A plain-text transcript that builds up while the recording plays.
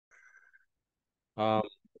Um,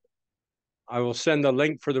 I will send the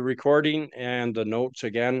link for the recording and the notes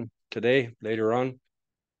again today, later on.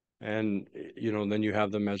 And, then you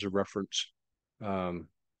have them as a reference um,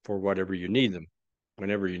 for whatever you need them,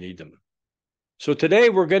 whenever you need them. So today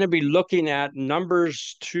we're going to be looking at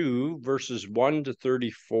Numbers 2, verses 1 to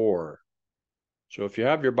 34. So if you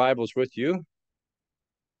have your Bibles with you,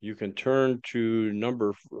 you can turn to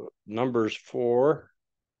number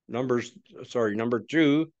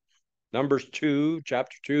 2,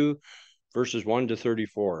 chapter 2, verses 1 to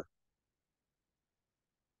 34.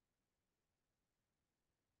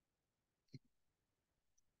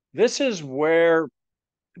 This is where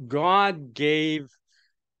God gave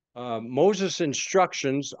Moses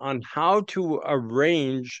instructions on how to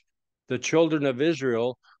arrange the children of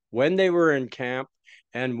Israel when they were in camp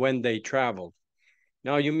and when they traveled.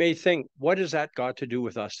 Now, you may think, what has that got to do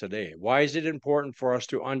with us today? Why is it important for us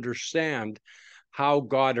to understand how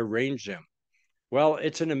God arranged them? Well,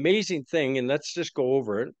 it's an amazing thing, and let's just go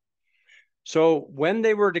over it. So, when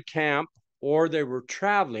they were to camp or they were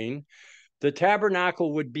traveling, the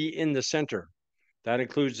tabernacle would be in the center. That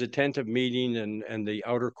includes the tent of meeting and the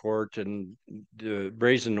outer court and the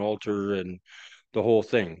brazen altar and the whole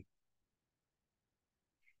thing.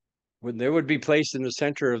 When they would be placed in the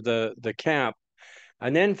center of the camp.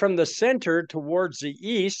 And then from the center towards the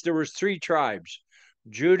east, there was 3 tribes,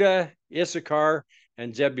 Judah, Issachar,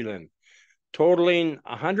 and Zebulun, totaling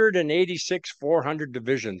 186,400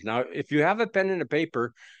 divisions. Now, if you have a pen and a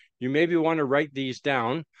paper, you maybe want to write these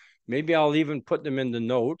down. Maybe I'll even put them in the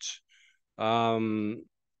notes. To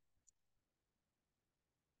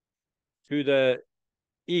the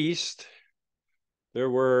east, there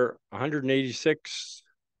were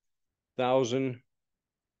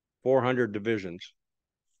 186,400 divisions.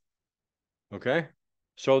 Okay.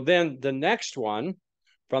 So then the next one,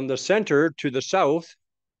 from the center to the south,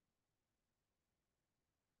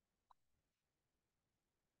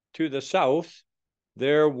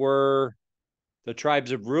 there were the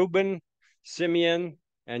tribes of Reuben, Simeon,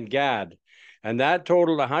 and Gad. And that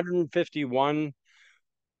totaled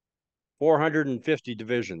 151,450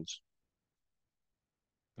 divisions.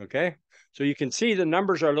 Okay. So you can see the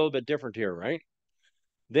numbers are a little bit different here, right?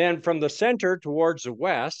 Then from the center towards the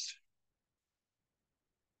west,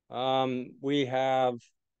 we have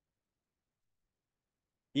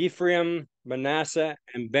Ephraim, Manasseh,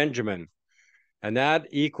 and Benjamin. And that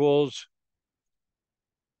equals,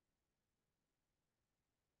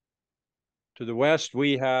 to the west,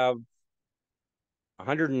 we have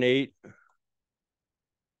 108,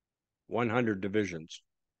 100 divisions.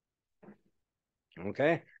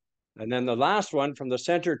 Okay. And then the last one, from the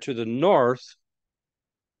center to the north,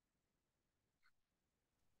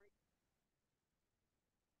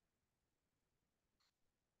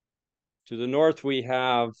 we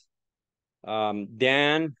have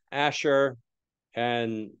Dan, Asher,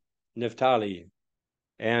 and Naphtali.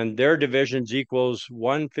 And their divisions equals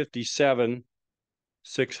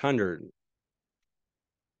 157,600.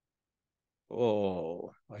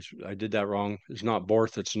 Oh, I did that wrong. It's not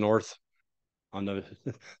Borth, it's north on the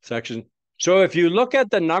section. So if you look at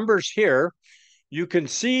the numbers here, you can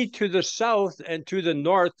see to the south and to the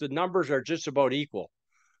north, the numbers are just about equal.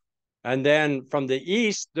 And then from the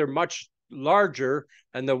east, they're much larger,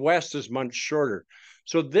 and the west is much shorter.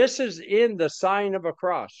 So this is in the sign of a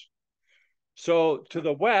cross. So to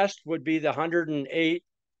the west would be the 108,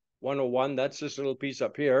 101. That's this little piece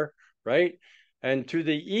up here, right? And to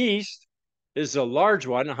the east is a large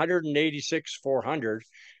one, 186, 400.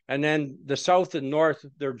 And then the south and north,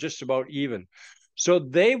 they're just about even. So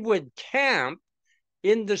they would camp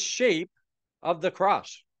in the shape of the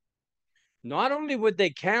cross. Not only would they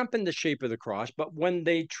camp in the shape of the cross, but when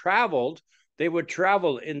they traveled, they would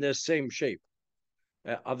travel in this same shape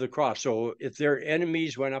of the cross. So if their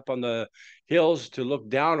enemies went up on the hills to look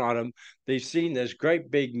down on them, they've seen this great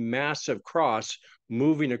big massive cross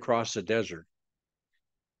moving across the desert.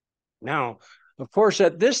 Now, of course,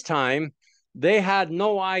 at this time, they had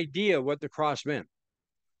no idea what the cross meant.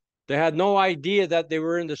 They had no idea that they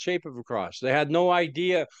were in the shape of a cross. They had no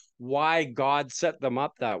idea why God set them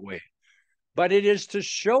up that way. But it is to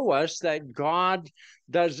show us that God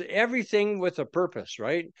does everything with a purpose,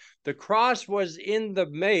 right? The cross was in the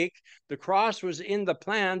make, the cross was in the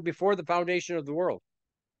plan before the foundation of the world.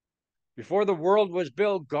 Before the world was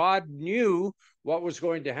built, God knew what was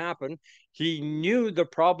going to happen. He knew the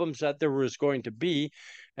problems that there was going to be.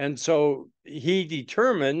 And so he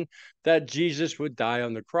determined that Jesus would die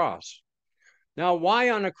on the cross. Now, why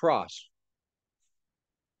on a cross?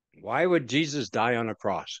 Why would Jesus die on a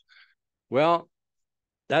cross? Well,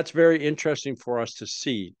 that's very interesting for us to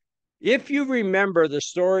see. If you remember the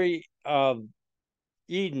story of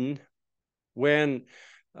Eden, when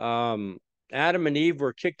Adam and Eve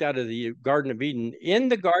were kicked out of the Garden of Eden, in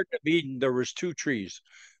the Garden of Eden, there was two trees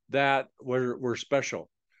that were special.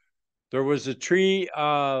 There was the tree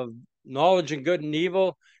of knowledge and good and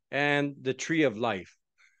evil and the tree of life.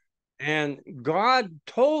 And God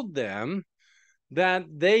told them that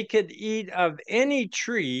they could eat of any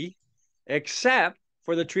tree except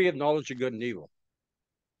for the tree of knowledge of good and evil.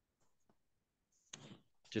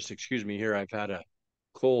 Just excuse me here. I've had a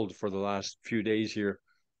cold for the last few days here.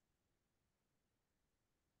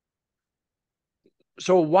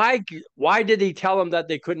 So why did he tell them that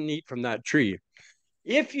they couldn't eat from that tree?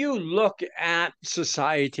 If you look at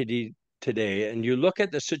society today and you look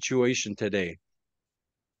at the situation today,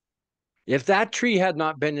 if that tree had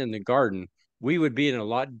not been in the garden, we would be in a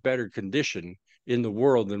lot better condition in the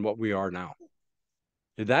world than what we are now.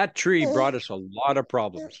 That tree brought us a lot of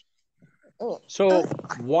problems. So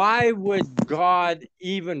why would God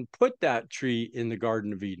even put that tree in the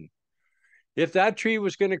Garden of Eden? If that tree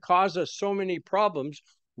was going to cause us so many problems,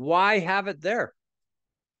 why have it there?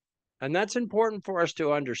 And that's important for us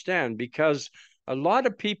to understand, because a lot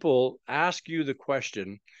of people ask you the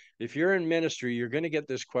question. If you're in ministry, you're going to get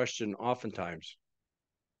this question oftentimes.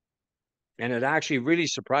 And it actually really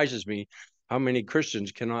surprises me how many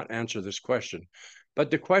Christians cannot answer this question. But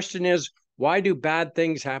the question is, why do bad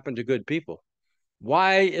things happen to good people?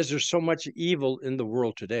 Why is there so much evil in the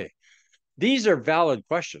world today? These are valid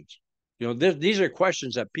questions. These are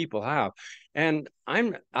questions that people have. And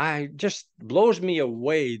I just blows me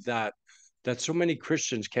away that so many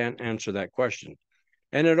Christians can't answer that question.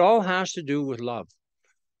 And it all has to do with love.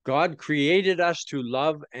 God created us to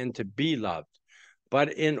love and to be loved.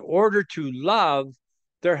 But in order to love,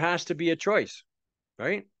 there has to be a choice,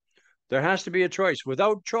 right? There has to be a choice.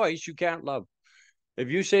 Without choice, you can't love. If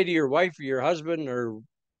you say to your wife or your husband or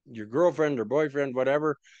your girlfriend or boyfriend,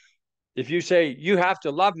 whatever, if you say, you have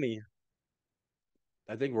to love me,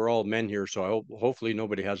 I think we're all men here, so hopefully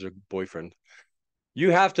nobody has a boyfriend.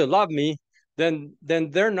 You have to love me, then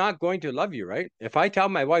they're not going to love you, right? If I tell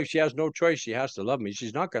my wife she has no choice, she has to love me,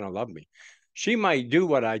 she's not going to love me. She might do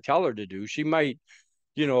what I tell her to do. She might,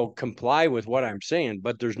 comply with what I'm saying,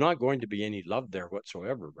 but there's not going to be any love there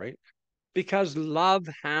whatsoever, right? Because love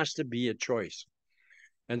has to be a choice.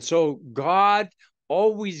 And so God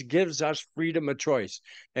always gives us freedom of choice.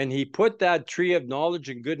 And he put that tree of knowledge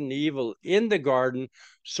and good and evil in the garden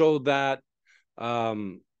so that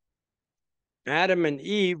Adam and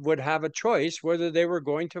Eve would have a choice whether they were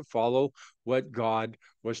going to follow what God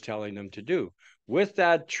was telling them to do. With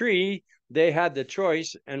that tree, they had the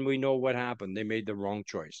choice, and we know what happened. They made the wrong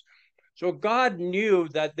choice. So God knew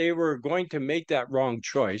that they were going to make that wrong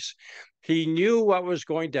choice. He knew what was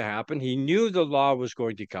going to happen. He knew the law was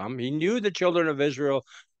going to come. He knew the children of Israel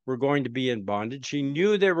were going to be in bondage. He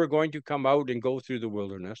knew they were going to come out and go through the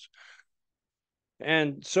wilderness.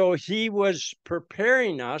 And so he was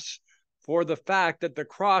preparing us for the fact that the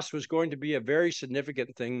cross was going to be a very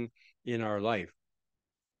significant thing in our life.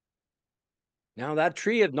 Now, that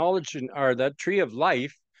tree of knowledge, or that tree of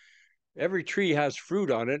life, every tree has fruit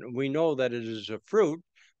on it, and we know that it is a fruit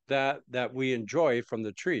that we enjoy from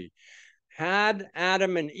the tree. Had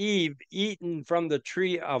Adam and Eve eaten from the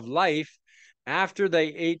tree of life after they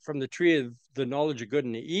ate from the tree of the knowledge of good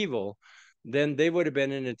and evil, then they would have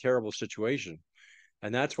been in a terrible situation.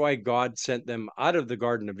 And that's why God sent them out of the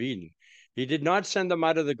Garden of Eden. He did not send them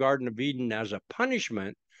out of the Garden of Eden as a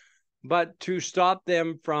punishment, but to stop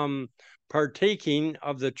them from partaking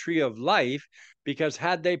of the tree of life, because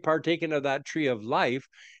had they partaken of that tree of life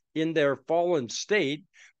in their fallen state,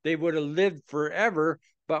 they would have lived forever,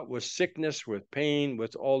 but with sickness, with pain,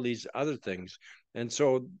 with all these other things. And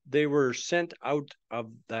so they were sent out of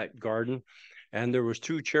that garden, and there was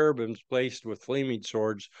two cherubims placed with flaming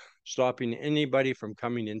swords, stopping anybody from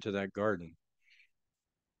coming into that garden.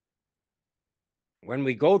 When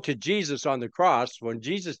we go to Jesus on the cross, when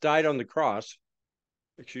Jesus died on the cross,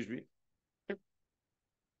 excuse me,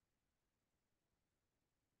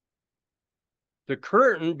 the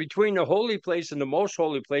curtain between the holy place and the most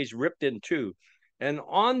holy place ripped in two. And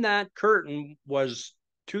on that curtain was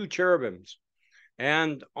two cherubims.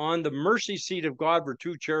 And on the mercy seat of God were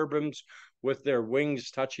two cherubims with their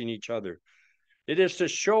wings touching each other. It is to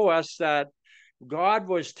show us that God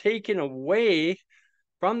was taking away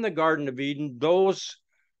from the Garden of Eden those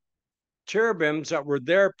cherubims that were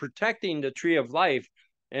there protecting the tree of life,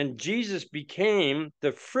 and Jesus became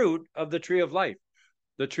the fruit of the tree of life.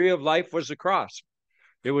 The tree of life was the cross.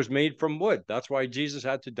 It was made from wood. That's why Jesus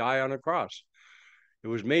had to die on a cross. It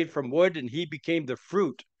was made from wood, and he became the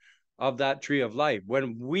fruit of that tree of life.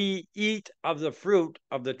 When we eat of the fruit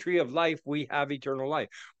of the tree of life, we have eternal life.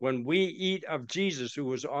 When we eat of Jesus, who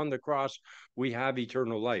was on the cross, we have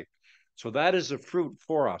eternal life. So that is the fruit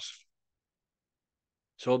for us.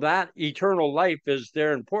 So that eternal life is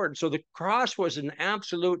there important. So the cross was an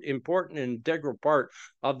absolute important and integral part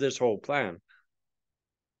of this whole plan.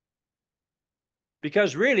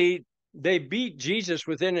 Because really, they beat Jesus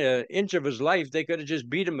within an inch of his life. They could have just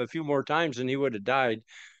beat him a few more times and he would have died.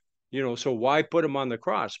 So why put him on the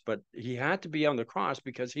cross? But he had to be on the cross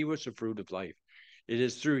because he was the fruit of life. It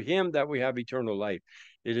is through him that we have eternal life.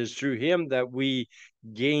 It is through him that we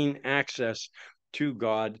gain access to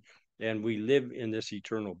God and we live in this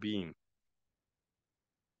eternal being.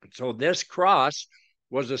 So this cross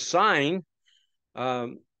was a sign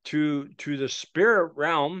to the spirit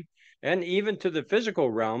realm and even to the physical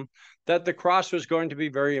realm that the cross was going to be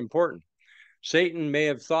very important. Satan may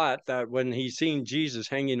have thought that when he seen Jesus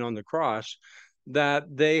hanging on the cross, that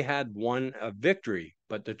they had won a victory.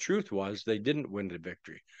 But the truth was they didn't win the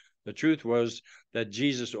victory. The truth was that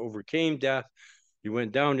Jesus overcame death. He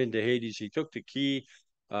went down into Hades. He took the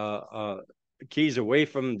keys away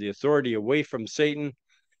from the authority, away from Satan,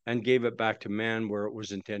 and gave it back to man where it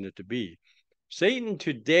was intended to be. Satan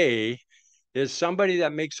today is somebody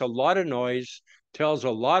that makes a lot of noise, tells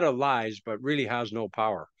a lot of lies, but really has no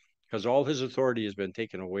power because all his authority has been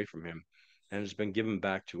taken away from him and has been given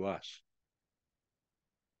back to us.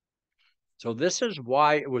 So this is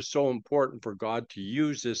why it was so important for God to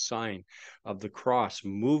use this sign of the cross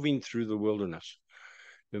moving through the wilderness.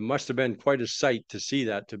 It must have been quite a sight to see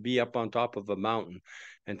that, to be up on top of a mountain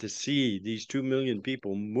and to see these 2 million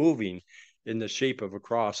people moving in the shape of a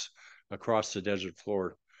cross across the desert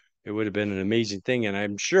floor. It would have been an amazing thing. And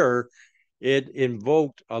I'm sure it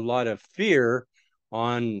invoked a lot of fear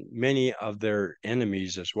on many of their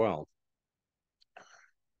enemies as well.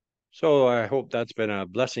 So I hope that's been a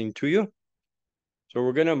blessing to you. So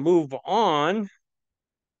we're going to move on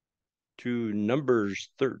to Numbers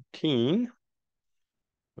 13.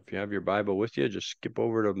 If you have your Bible with you, just skip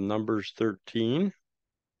over to Numbers 13.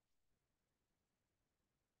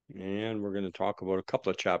 And we're going to talk about a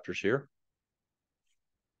couple of chapters here.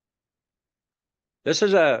 This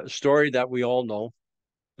is a story that we all know.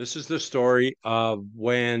 This is the story of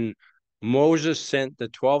when Moses sent the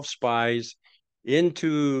 12 spies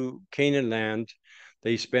into Canaan land.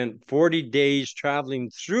 They spent 40 days traveling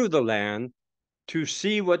through the land to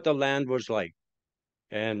see what the land was like.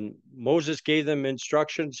 And Moses gave them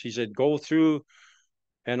instructions. He said, go through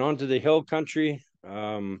and onto the hill country.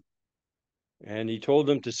 And he told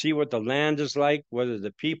them to see what the land is like, whether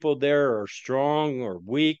the people there are strong or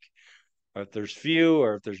weak, or if there's few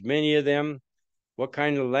or if there's many of them. What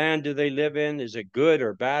kind of land do they live in? Is it good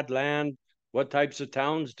or bad land? What types of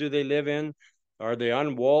towns do they live in? Are they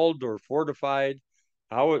unwalled or fortified?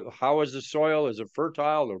 How is the soil? Is it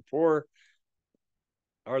fertile or poor?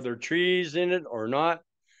 Are there trees in it or not?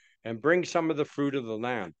 And bring some of the fruit of the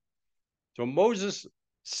land. So Moses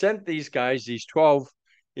sent these guys, these 12,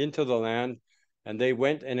 into the land, and they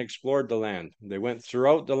went and explored the land. They went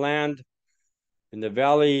throughout the land. In the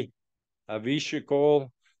valley of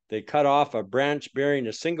Eshcol, they cut off a branch bearing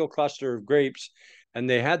a single cluster of grapes, and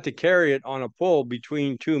they had to carry it on a pole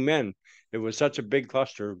between two men. It was such a big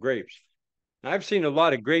cluster of grapes. I've seen a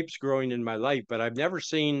lot of grapes growing in my life, but I've never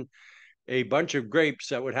seen a bunch of grapes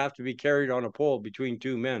that would have to be carried on a pole between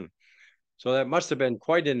two men. So that must have been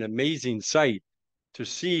quite an amazing sight to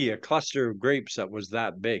see a cluster of grapes that was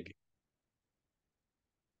that big.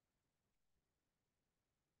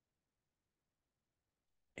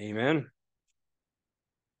 Amen.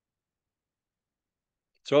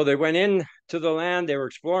 So they went in to the land. They were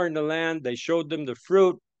exploring the land. They showed them the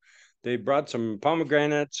fruit. They brought some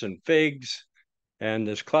pomegranates and figs and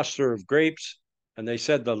this cluster of grapes. And they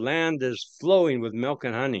said the land is flowing with milk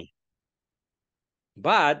and honey.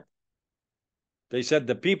 But they said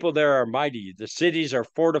the people there are mighty. The cities are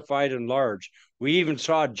fortified and large. We even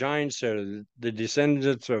saw giants there, the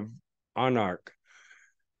descendants of Anak.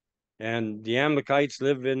 And the Amalekites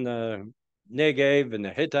live in the Negev, and the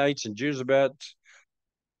Hittites and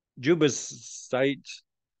Jebusites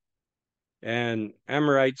and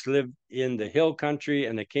Amorites live in the hill country,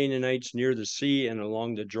 and the Canaanites near the sea and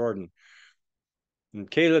along the Jordan. And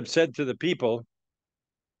Caleb said to the people,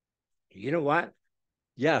 you know what?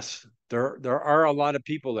 Yes, there are a lot of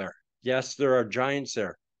people there. Yes, there are giants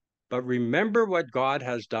there. But remember what God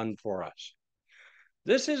has done for us.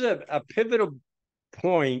 This is a pivotal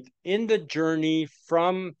point in the journey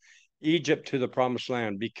from Egypt to the promised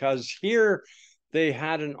land, because here they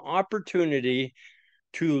had an opportunity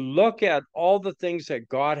to look at all the things that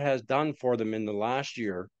God has done for them in the last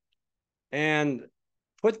year and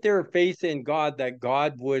put their faith in God that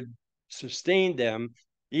God would sustain them,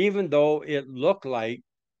 even though it looked like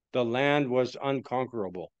the land was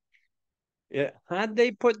unconquerable. Had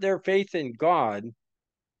they put their faith in God,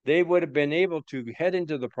 they would have been able to head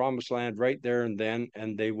into the promised land right there and then,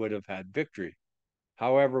 and they would have had victory.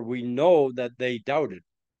 However, we know that they doubted.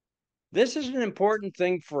 This is an important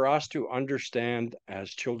thing for us to understand as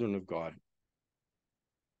children of God.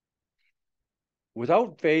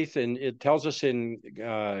 Without faith, and it tells us in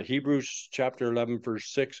Hebrews chapter 11,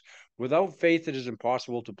 verse 6, without faith it is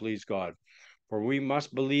impossible to please God. For we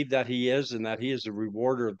must believe that he is, and that he is the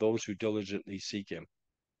rewarder of those who diligently seek him.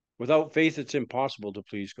 Without faith, it's impossible to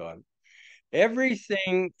please God.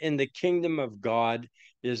 Everything in the kingdom of God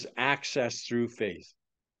is accessed through faith.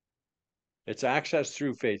 It's accessed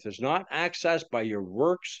through faith. It's not accessed by your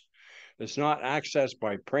works. It's not accessed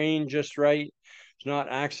by praying just right. It's not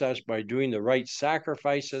accessed by doing the right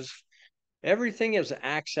sacrifices. Everything is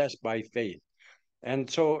accessed by faith. And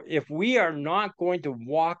so if we are not going to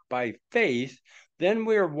walk by faith, then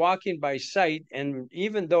we are walking by sight. And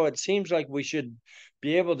even though it seems like we should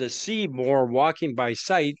be able to see more walking by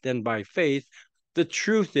sight than by faith, the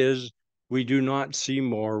truth is we do not see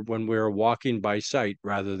more when we are walking by sight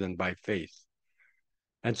rather than by faith.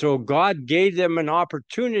 And so God gave them an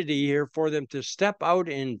opportunity here for them to step out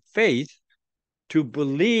in faith, to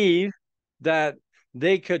believe that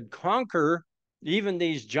they could conquer even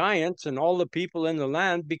these giants and all the people in the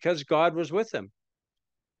land because God was with them.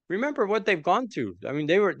 Remember what they've gone through. I mean,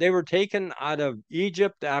 they were taken out of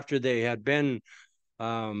Egypt after they had been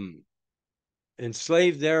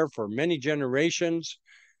enslaved there for many generations.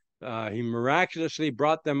 He miraculously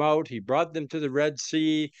brought them out. He brought them to the Red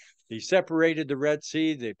Sea. He separated the Red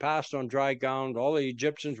Sea. They passed on dry ground. All the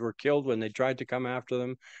Egyptians were killed when they tried to come after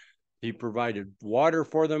them. He provided water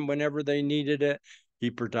for them whenever they needed it. He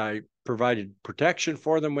provided protection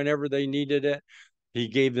for them whenever they needed it. He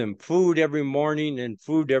gave them food every morning and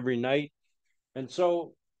food every night. And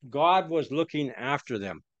so God was looking after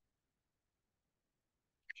them.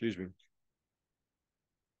 Excuse me.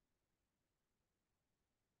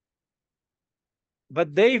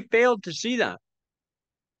 But they failed to see that.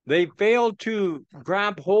 They failed to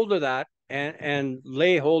grab hold of that and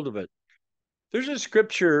lay hold of it. There's a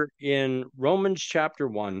scripture in Romans chapter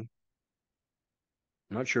 1.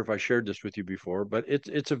 I'm not sure if I shared this with you before, but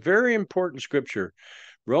it's a very important scripture.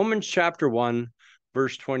 Romans chapter 1,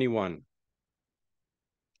 verse 21.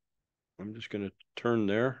 I'm just going to turn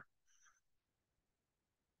there.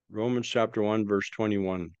 Romans chapter 1, verse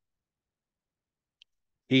 21.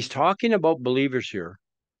 He's talking about believers here.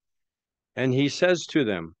 And he says to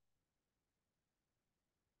them,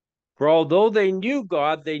 for although they knew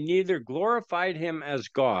God, they neither glorified him as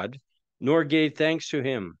God, nor gave thanks to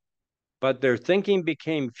him. But their thinking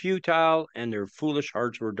became futile, and their foolish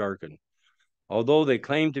hearts were darkened. Although they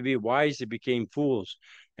claimed to be wise, they became fools,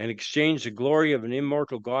 and exchanged the glory of an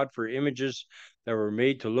immortal God for images that were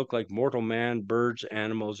made to look like mortal man, birds,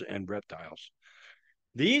 animals, and reptiles.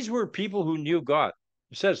 These were people who knew God.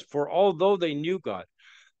 It says, for although they knew God,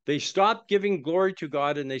 they stopped giving glory to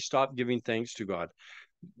God and they stopped giving thanks to God.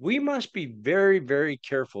 We must be very, very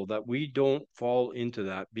careful that we don't fall into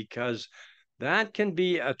that, because that can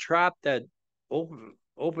be a trap that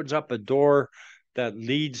opens up a door that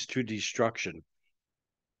leads to destruction.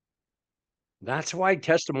 That's why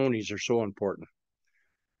testimonies are so important.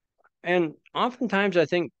 And oftentimes I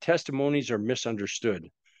think testimonies are misunderstood.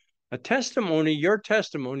 A testimony, your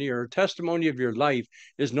testimony or a testimony of your life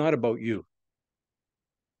is not about you.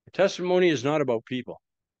 A testimony is not about people.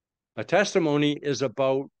 A testimony is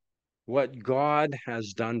about what God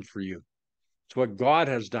has done for you. It's what God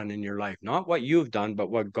has done in your life, not what you've done, but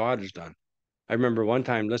what God has done. I remember one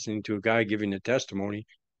time listening to a guy giving a testimony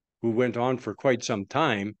who went on for quite some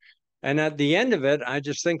time. And at the end of it, I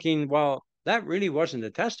just thinking, well, that really wasn't a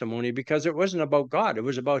testimony, because it wasn't about God. It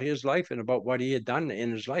was about his life and about what he had done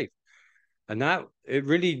in his life. And that it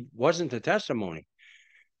really wasn't a testimony.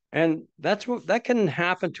 And that can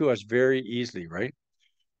happen to us very easily, right?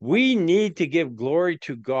 We need to give glory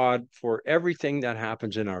to God for everything that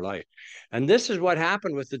happens in our life. And this is what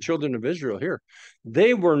happened with the children of Israel here.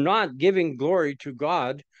 They were not giving glory to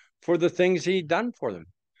God for the things he'd done for them.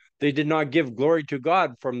 They did not give glory to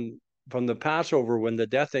God from the Passover, when the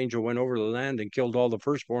death angel went over the land and killed all the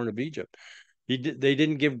firstborn of Egypt. They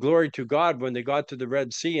didn't give glory to God when they got to the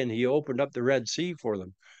Red Sea and he opened up the Red Sea for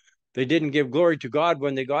them. They didn't give glory to God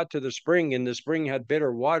when they got to the spring and the spring had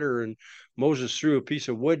bitter water and Moses threw a piece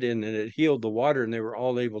of wood in and it healed the water and they were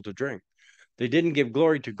all able to drink. They didn't give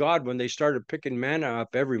glory to God when they started picking manna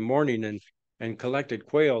up every morning and collected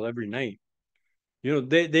quail every night.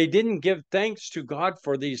 They didn't give thanks to God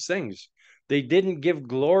for these things. They didn't give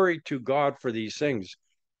glory to God for these things.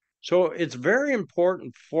 So it's very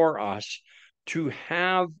important for us to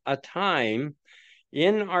have a time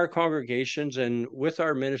in our congregations and with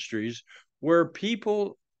our ministries where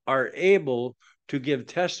people are able to give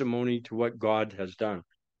testimony to what God has done.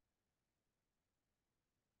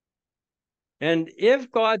 And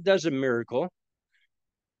if God does a miracle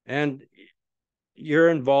and you're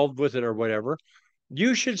involved with it or whatever,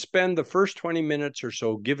 you should spend the first 20 minutes or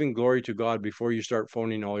so giving glory to God before you start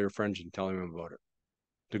phoning all your friends and telling them about it.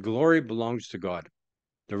 The glory belongs to God.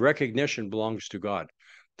 The recognition belongs to God.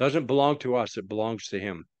 Doesn't belong to us, it belongs to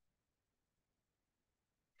Him.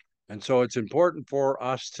 And so it's important for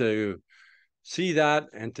us to see that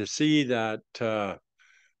and to see that,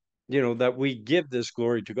 that we give this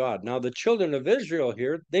glory to God. Now, the children of Israel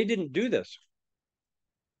here, they didn't do this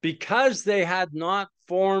because they had not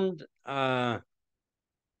formed a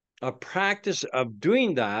practice of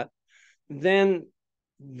doing that. Then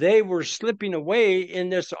they were slipping away in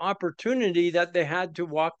this opportunity that they had to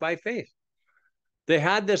walk by faith. They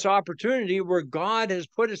had this opportunity where God has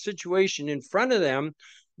put a situation in front of them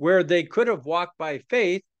where they could have walked by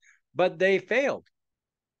faith, but they failed,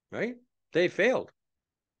 right? They failed.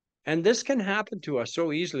 And this can happen to us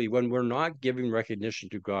so easily when we're not giving recognition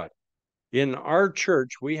to God. In our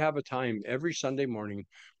church, we have a time every Sunday morning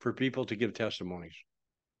for people to give testimonies.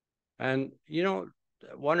 And,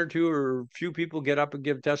 one or two or few people get up and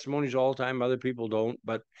give testimonies all the time. Other people don't.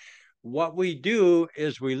 But what we do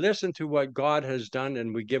is we listen to what God has done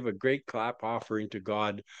and we give a great clap offering to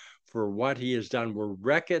God for what He has done. We're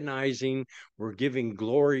recognizing, we're giving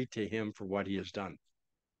glory to Him for what He has done.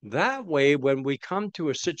 That way, when we come to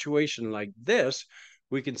a situation like this,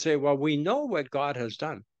 we can say, well, we know what God has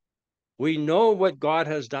done. We know what God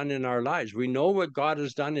has done in our lives. We know what God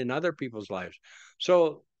has done in other people's lives.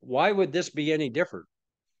 So why would this be any different?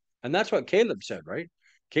 And that's what Caleb said, right?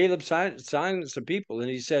 Caleb silenced the people and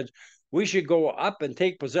he said, we should go up and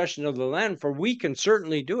take possession of the land, for we can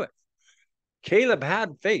certainly do it. Caleb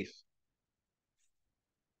had faith.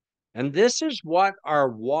 And this is what our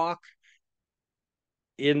walk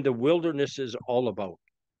in the wilderness is all about.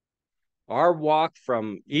 Our walk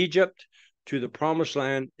from Egypt to the promised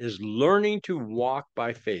land is learning to walk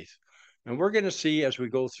by faith. And we're going to see as we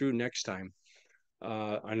go through next time,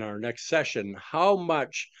 in our next session, how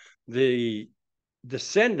much the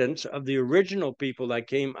descendants of the original people that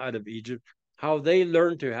came out of Egypt, how they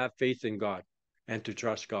learned to have faith in God and to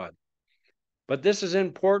trust God. But this is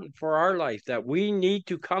important for our life, that we need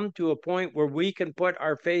to come to a point where we can put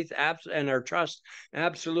our faith and our trust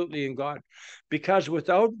absolutely in God. Because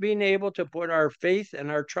without being able to put our faith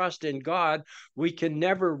and our trust in God, we can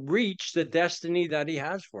never reach the destiny that He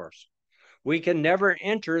has for us. We can never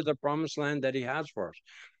enter the promised land that He has for us.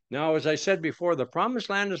 Now, as I said before, the promised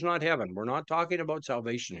land is not heaven. We're not talking about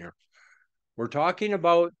salvation here. We're talking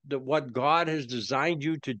about what God has designed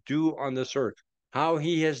you to do on this earth, how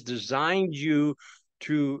He has designed you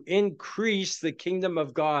to increase the kingdom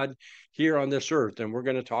of God here on this earth. And we're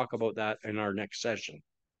going to talk about that in our next session.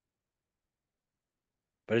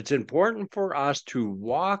 But it's important for us to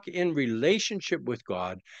walk in relationship with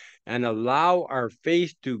God and allow our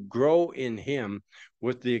faith to grow in Him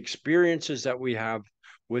with the experiences that we have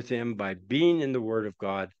with Him by being in the Word of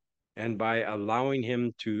God and by allowing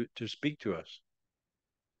Him to speak to us.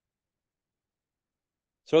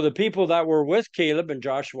 So the people that were with Caleb and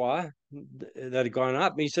Joshua that had gone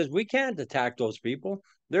up, he says, we can't attack those people.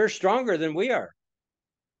 They're stronger than we are.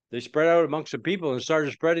 They spread out amongst the people and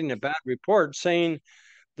started spreading a bad report, saying,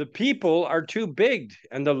 the people are too big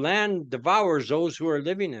and the land devours those who are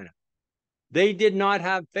living in it. They did not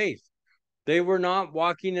have faith. They were not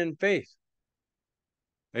walking in faith.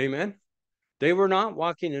 Amen. They were not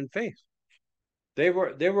walking in faith. They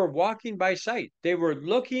were walking by sight. They were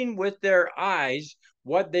looking with their eyes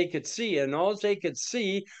what they could see, and all they could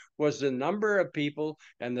see was the number of people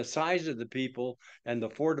and the size of the people and the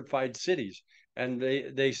fortified cities. And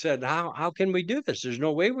they said, how can we do this? There's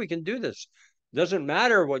no way we can do this. Doesn't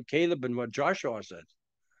matter what Caleb and what Joshua said.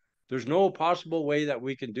 There's no possible way that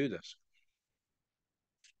we can do this.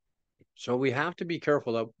 So we have to be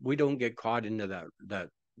careful that we don't get caught into that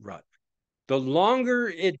rut. The longer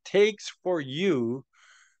it takes for you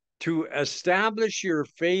to establish your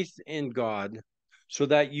faith in God so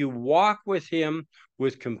that you walk with Him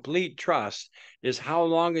with complete trust is how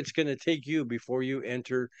long it's going to take you before you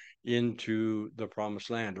enter into the promised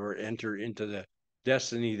land or enter into the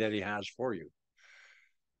destiny that He has for you.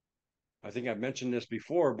 I think I've mentioned this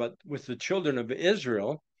before, but with the children of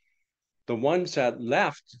Israel, the ones that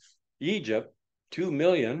left Egypt, 2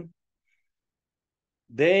 million,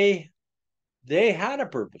 they had a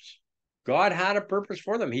purpose. God had a purpose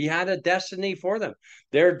for them. He had a destiny for them.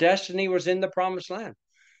 Their destiny was in the promised land.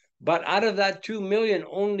 But out of that 2 million,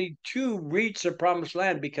 only 2 reached the promised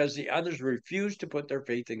land because the others refused to put their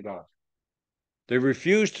faith in God. They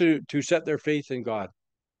refused to set their faith in God.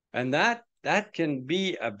 And that can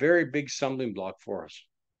be a very big stumbling block for us.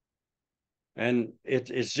 And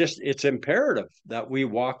it's imperative that we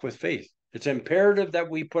walk with faith. It's imperative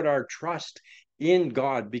that we put our trust in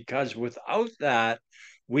God, because without that,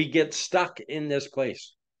 we get stuck in this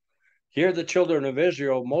place. Here, the children of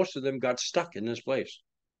Israel, most of them got stuck in this place.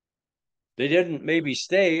 They didn't maybe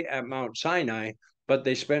stay at Mount Sinai, but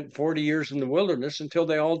they spent 40 years in the wilderness until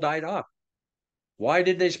they all died off. Why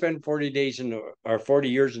did they spend 40 years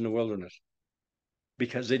in the wilderness?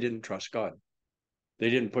 Because they didn't trust God. They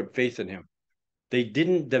didn't put faith in him. They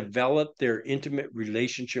didn't develop their intimate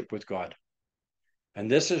relationship with God. And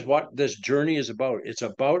this is what this journey is about. It's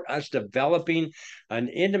about us developing an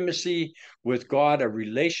intimacy with God, a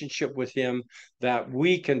relationship with him, that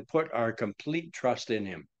we can put our complete trust in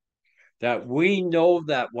him. That we know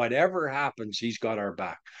that whatever happens, he's got our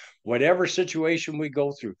back. Whatever situation we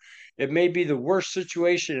go through, it may be the worst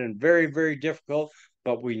situation and very, very difficult,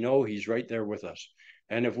 but we know he's right there with us.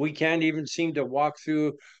 And if we can't even seem to walk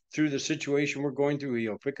through the situation we're going through,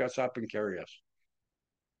 he'll pick us up and carry us.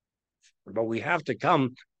 But we have to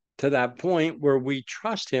come to that point where we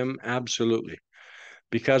trust him absolutely.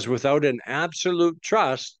 Because without an absolute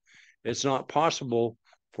trust, it's not possible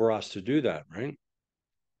for us to do that, right?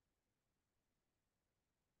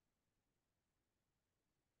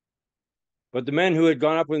 But the men who had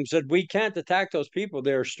gone up with him said, "We can't attack those people.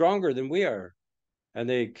 They are stronger than we are." And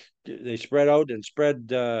they spread out and spread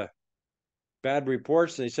bad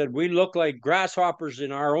reports. They said, "We look like grasshoppers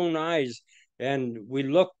in our own eyes, and we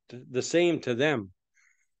looked the same to them."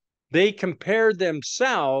 They compared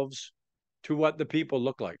themselves to what the people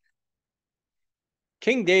look like.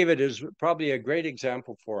 King David is probably a great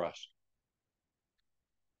example for us.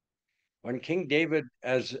 When King David,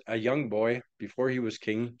 as a young boy, before he was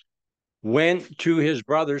king, went to his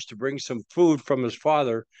brothers to bring some food from his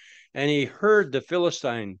father, and he heard the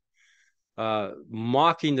Philistine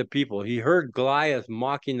mocking the people. He heard Goliath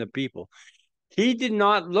mocking the people. He did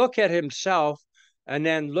not look at himself and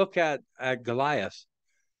then look at Goliath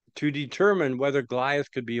to determine whether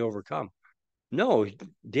Goliath could be overcome. No,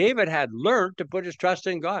 David had learned to put his trust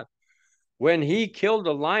in God. When he killed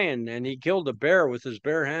a lion and he killed a bear with his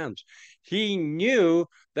bare hands, he knew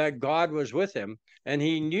that God was with him, and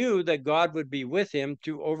he knew that God would be with him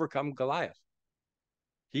to overcome Goliath.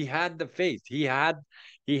 He had the faith. He had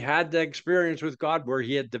the experience with God, where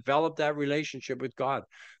he had developed that relationship with God,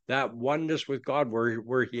 that oneness with God,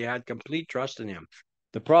 where he had complete trust in him.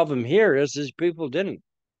 The problem here is these people didn't.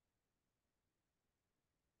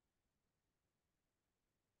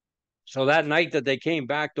 So that night that they came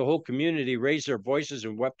back, the whole community raised their voices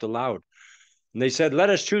and wept aloud. And they said, "Let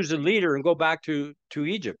us choose a leader and go back to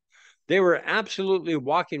Egypt." They were absolutely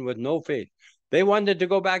walking with no faith. They wanted to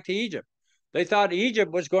go back to Egypt. They thought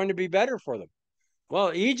Egypt was going to be better for them.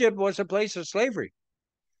 Well, Egypt was a place of slavery.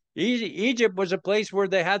 Egypt was a place where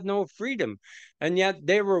they had no freedom. And yet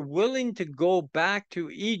they were willing to go back to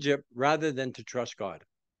Egypt rather than to trust God.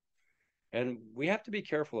 And we have to be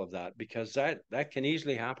careful of that, because that can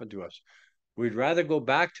easily happen to us. We'd rather go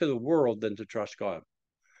back to the world than to trust God.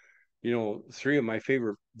 You know, 3 of my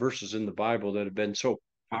favorite verses in the Bible that have been so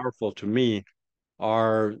powerful to me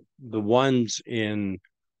are the ones in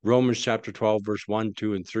Romans chapter 12, verse 1,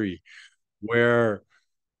 2, and 3, where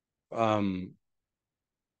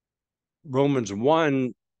Romans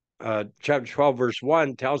 1, chapter 12, verse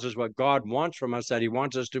 1 tells us what God wants from us, that he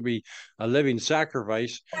wants us to be a living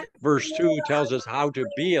sacrifice. Verse 2 tells us how to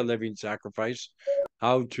be a living sacrifice,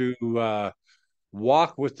 how to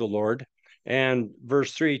walk with the Lord. And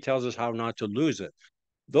verse 3 tells us how not to lose it.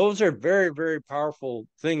 Those are very, very powerful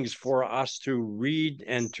things for us to read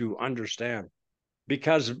and to understand,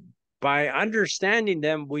 because by understanding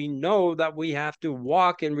them, we know that we have to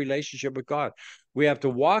walk in relationship with God. We have to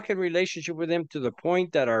walk in relationship with him to the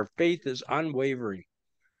point that our faith is unwavering,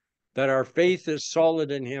 that our faith is solid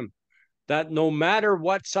in him, that no matter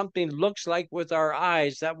what something looks like with our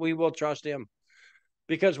eyes, that we will trust him.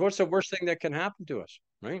 Because what's the worst thing that can happen to us,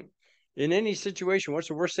 right? In any situation, what's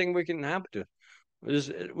the worst thing we can happen to?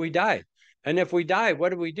 Is we die. And if we die,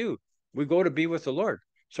 what do? We go to be with the Lord.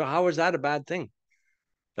 So how is that a bad thing?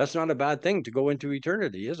 That's not a bad thing to go into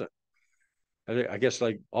eternity, is it? I guess,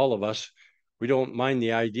 like all of us, we don't mind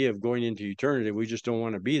the idea of going into eternity. We just don't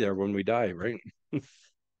want to be there when we die, right?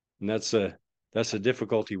 And that's a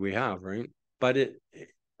difficulty we have, right? But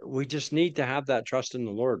we just need to have that trust in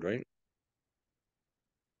the Lord, right?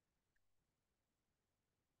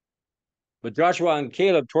 But Joshua and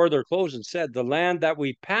Caleb tore their clothes and said, the land that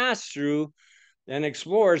we pass through and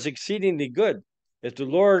explore is exceedingly good. If the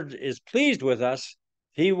Lord is pleased with us,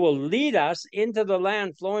 he will lead us into the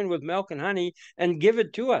land flowing with milk and honey and give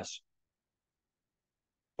it to us.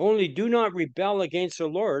 Only do not rebel against the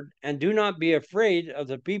Lord, and do not be afraid of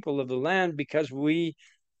the people of the land, because we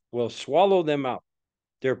will swallow them up.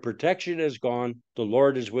 Their protection is gone. The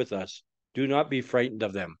Lord is with us. Do not be frightened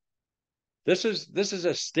of them. This is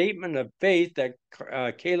a statement of faith that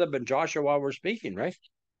Caleb and Joshua were speaking, right?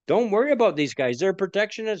 Don't worry about these guys. Their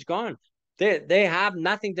protection is gone. They have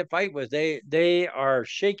nothing to fight with. They are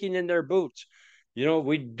shaking in their boots.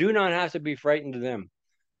 We do not have to be frightened of them.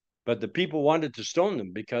 But the people wanted to stone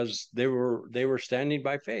them because they were standing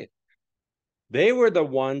by faith. They were the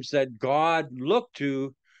ones that God looked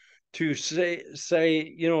to say,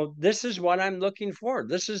 this is what I'm looking for.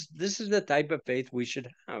 This is the type of faith we should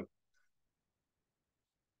have.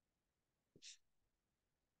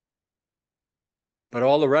 But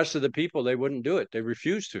all the rest of the people, they wouldn't do it. They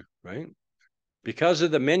refused to, right? Because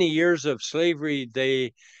of the many years of slavery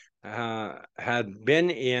they had been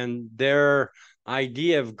in, their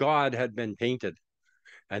idea of God had been tainted,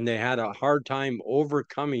 and they had a hard time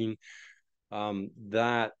overcoming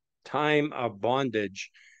that time of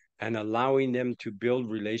bondage and allowing them to build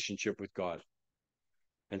relationship with God.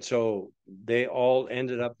 And so they all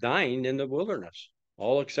ended up dying in the wilderness,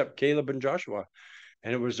 all except Caleb and Joshua.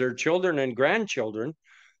 And it was their children and grandchildren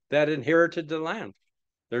that inherited the land.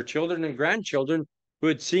 Their children and grandchildren who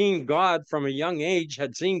had seen God from a young age,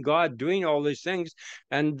 had seen God doing all these things,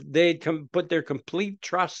 and they put their complete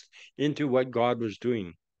trust into what God was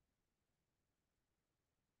doing.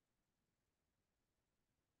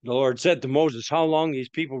 The Lord said to Moses, how long these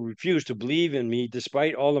people refuse to believe in me,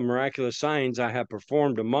 despite all the miraculous signs I have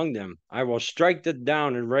performed among them. I will strike them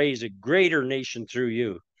down and raise a greater nation through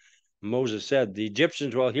you. Moses said, the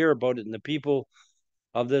Egyptians will hear about it, and the people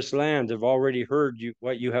of this land have already heard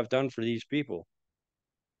what you have done for these people.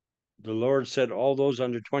 The Lord said, all those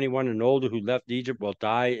under 21 and older who left Egypt will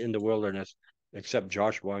die in the wilderness, except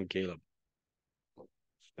Joshua and Caleb.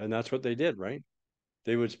 And that's what they did, right?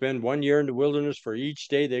 They would spend 1 year in the wilderness for each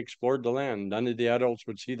day they explored the land. None of the adults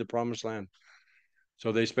would see the promised land.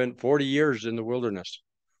 So they spent 40 years in the wilderness.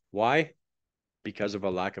 Why? Because of a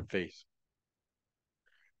lack of faith.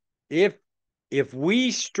 If we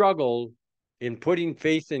struggle in putting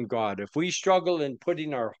faith in God, if we struggle in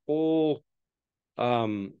putting our whole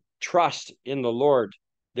trust in the Lord,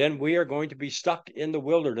 then we are going to be stuck in the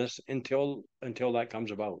wilderness until that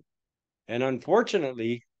comes about. And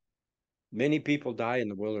unfortunately, many people die in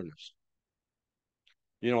the wilderness.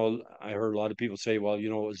 I heard a lot of people say, well, it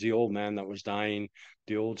was the old man that was dying,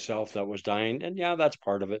 the old self that was dying. And yeah, that's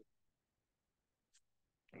part of it.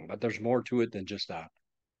 But there's more to it than just that,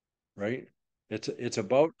 right? It's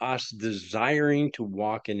about us desiring to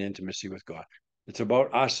walk in intimacy with God. It's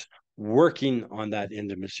about us working on that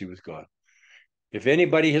intimacy with God. If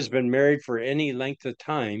anybody has been married for any length of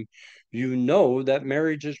time, you know that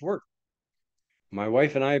marriage is work. My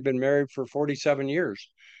wife and I have been married for 47 years.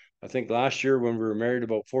 I think last year when we were married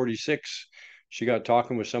about 46, she got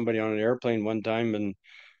talking with somebody on an airplane one time, and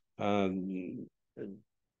um,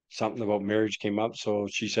 something about marriage came up. So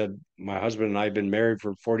she said, my husband and I have been married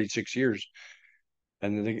for 46 years.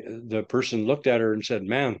 And the person looked at her and said,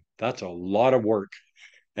 man, that's a lot of work.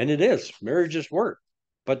 And it is. Marriage is work.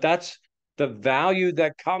 But that's the value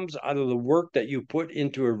that comes out of the work that you put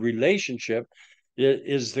into a relationship,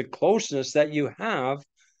 is the closeness that you have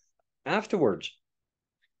afterwards.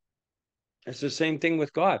 It's the same thing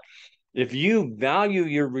with God. If you value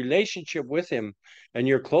your relationship with him and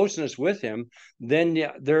your closeness with him, then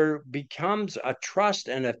there becomes a trust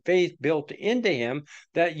and a faith built into him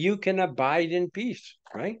that you can abide in peace,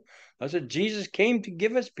 right? I said, Jesus came to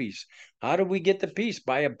give us peace. How do we get the peace?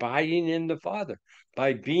 By abiding in the Father,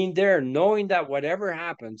 by being there, knowing that whatever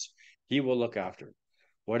happens, he will look after it.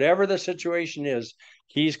 Whatever the situation is,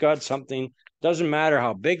 he's got something. Doesn't matter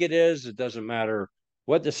how big it is. It doesn't matter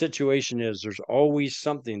what the situation is. There's always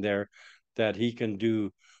something there that he can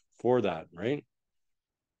do for that, right?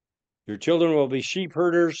 Your children will be sheep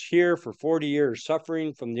herders here for 40 years,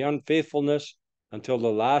 suffering from the unfaithfulness until the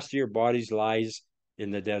last of your bodies lies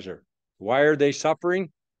in the desert. Why are they suffering?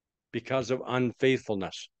 Because of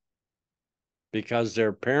unfaithfulness. Because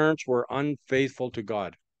their parents were unfaithful to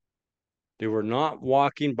God. They were not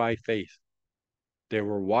walking by faith. They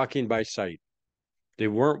were walking by sight. They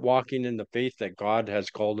weren't walking in the faith that God has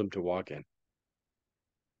called them to walk in.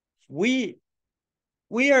 We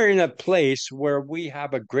we are in a place where we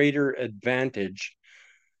have a greater advantage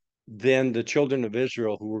than the children of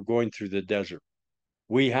Israel who were going through the desert.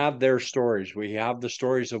 We have their stories. We have the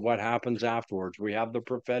stories of what happens afterwards. We have the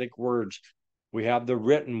prophetic words. We have the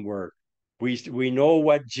written word. We know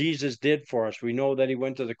what Jesus did for us. We know that he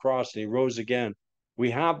went to the cross and he rose again.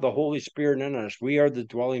 We have the Holy Spirit in us. We are the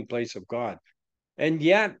dwelling place of God. And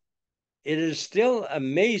yet, it is still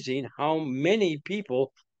amazing how many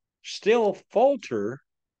people still falter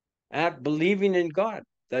at believing in God,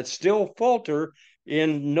 that still falter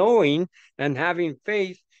in knowing and having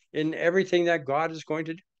faith in everything that God is going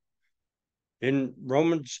to do. In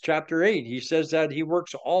Romans chapter 8, he says that he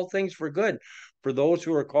works all things for good for those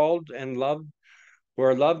who are called and loved, who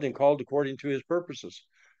are loved and called according to his purposes.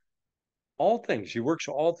 All things. He works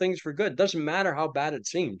all things for good. Doesn't matter how bad it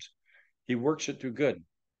seems. He works it through good.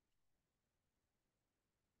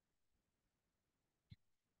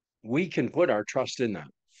 We can put our trust in that.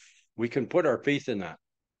 We can put our faith in that.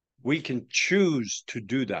 We can choose to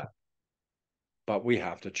do that, but we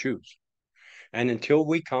have to choose. And until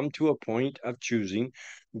we come to a point of choosing,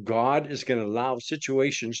 God is going to allow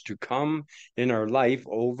situations to come in our life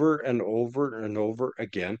over and over and over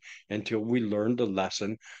again until we learn the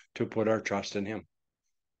lesson to put our trust in him.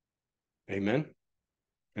 Amen.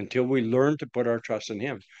 Until we learn to put our trust in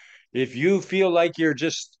him. If you feel like you're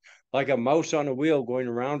just like a mouse on a wheel going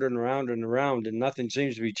around and around and around and nothing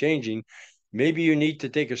seems to be changing, maybe you need to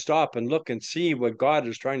take a stop and look and see what God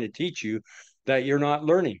is trying to teach you that you're not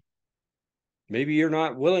learning. Maybe you're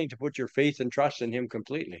not willing to put your faith and trust in him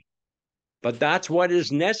completely. But that's what is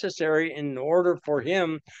necessary in order for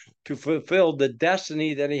him to fulfill the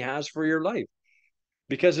destiny that he has for your life.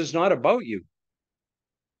 Because it's not about you.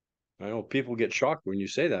 I know people get shocked when you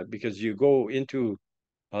say that, because you go into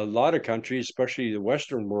a lot of countries, especially the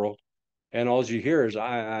Western world, and all you hear is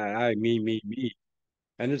I, me.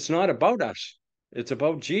 And it's not about us. It's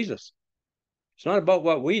about Jesus. It's not about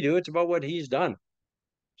what we do. It's about what he's done.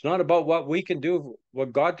 It's not about what we can do,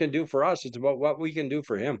 what God can do for us. It's about what we can do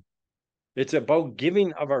for him. It's about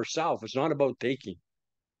giving of ourselves. It's not about taking.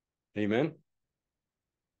 Amen.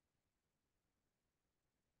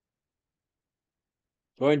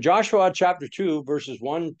 So in Joshua chapter 2, verses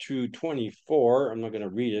 1 to 24, I'm not going to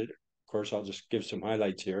read it. Of course, I'll just give some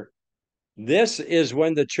highlights here. This is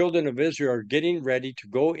when the children of Israel are getting ready to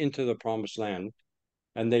go into the promised land.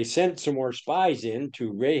 And they sent some more spies in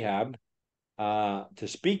to Rahab to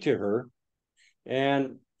speak to her.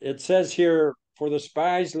 And it says here, for the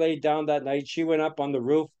spies laid down that night, she went up on the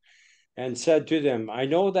roof and said to them, I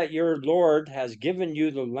know that your Lord has given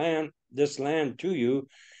you the land, this land to you,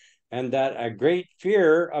 and that a great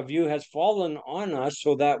fear of you has fallen on us,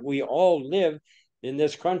 so that we all live in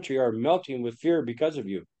this country are melting with fear because of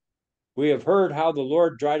you. We have heard how the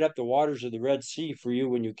Lord dried up the waters of the Red Sea for you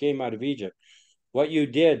when you came out of Egypt, what you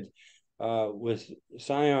did with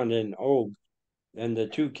Sihon and Og, and the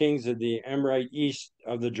two kings of the Amorite east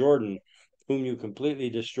of the Jordan, whom you completely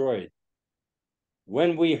destroyed.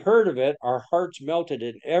 When we heard of it, our hearts melted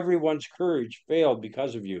and everyone's courage failed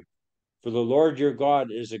because of you. For the Lord your God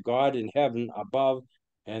is a God in heaven above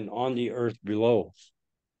and on the earth below.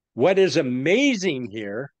 What is amazing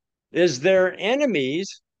here is their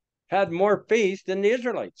enemies had more faith than the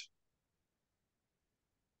Israelites.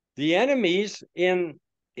 The enemies in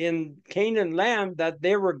Canaan land that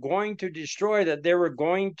they were going to destroy, that they were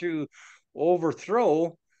going to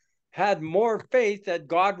overthrow, had more faith that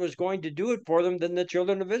God was going to do it for them than the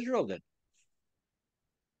children of Israel did.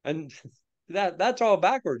 And that's all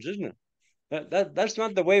backwards, isn't it? That's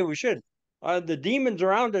not the way we should. The demons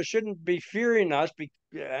around us shouldn't be fearing us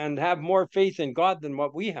and have more faith in God than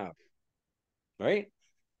what we have, right?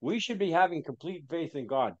 We should be having complete faith in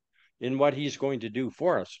God, in what he's going to do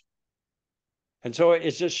for us. And so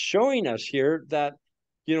it's just showing us here that,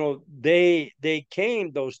 they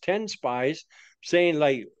came, those 10 spies, saying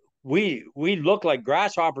like, we look like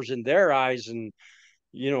grasshoppers in their eyes, and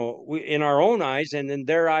we in our own eyes and in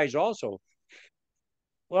their eyes also.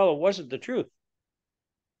 Well, it wasn't the truth.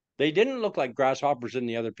 They didn't look like grasshoppers in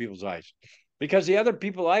the other people's eyes, because the other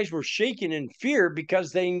people's eyes were shaking in fear,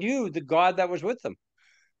 because they knew the God that was with them.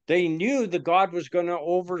 They knew the God was going to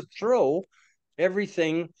overthrow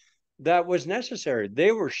everything that was necessary.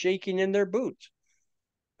 They were shaking in their boots.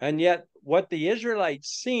 And yet what the Israelites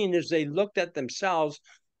seen is they looked at themselves,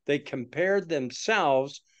 they compared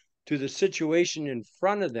themselves to the situation in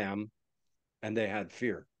front of them, and they had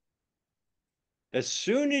fear. As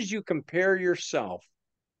soon as you compare yourself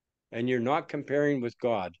and you're not comparing with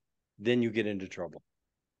God, then you get into trouble.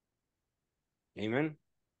 Amen.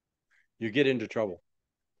 You get into trouble.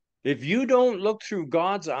 If you don't look through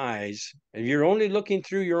God's eyes, and you're only looking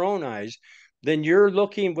through your own eyes, then you're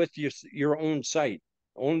looking with your own sight,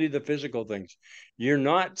 only the physical things. You're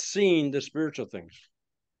not seeing the spiritual things.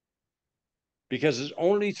 Because it's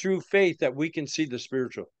only through faith that we can see the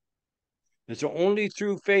spiritual. It's only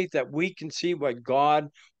through faith that we can see what God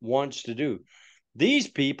wants to do. These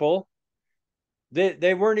people,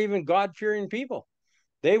 they weren't even God-fearing people.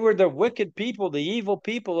 They were the wicked people, the evil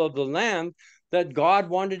people of the land that God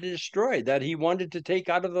wanted to destroy, that he wanted to take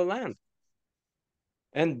out of the land.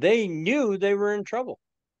 And they knew they were in trouble.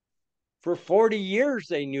 For 40 years,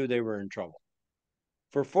 they knew they were in trouble.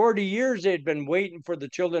 For 40 years, they'd been waiting for the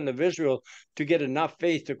children of Israel to get enough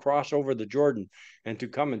faith to cross over the Jordan and to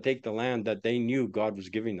come and take the land that they knew God was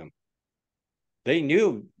giving them. They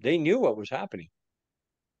knew what was happening.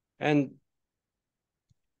 And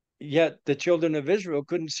yet the children of Israel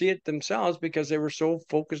couldn't see it themselves because they were so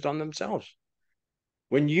focused on themselves.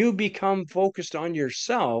 When you become focused on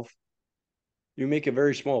yourself, you make a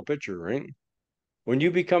very small picture, right? When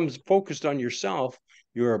you become focused on yourself,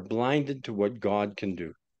 you are blinded to what God can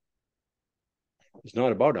do. It's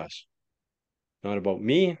not about us. It's not about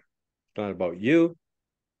me. It's not about you.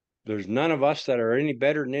 There's none of us that are any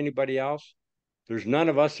better than anybody else. There's none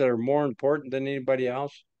of us that are more important than anybody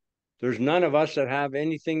else. There's none of us that have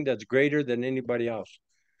anything that's greater than anybody else.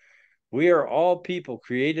 We are all people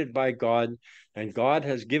created by God, and God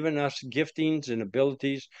has given us giftings and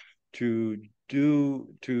abilities to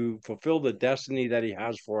fulfill the destiny that he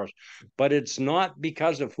has for us. But it's not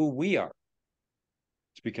because of who we are.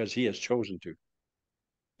 It's because he has chosen to.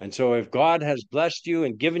 And so if God has blessed you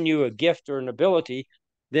and given you a gift or an ability,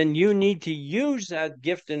 then you need to use that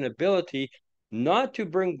gift and ability not to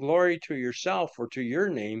bring glory to yourself or to your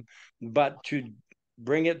name, but to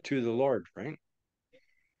bring it to the Lord, right?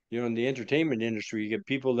 You know, in the entertainment industry, you get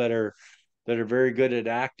people that are very good at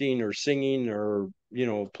acting or singing or, you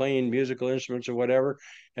know, playing musical instruments or whatever,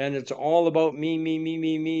 and it's all about me, me, me,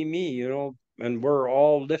 me, me, me, you know, and we're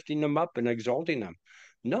all lifting them up and exalting them.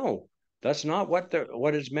 No, that's not what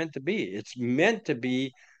it's meant to be. It's meant to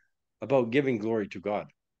be about giving glory to God,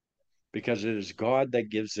 because it is God that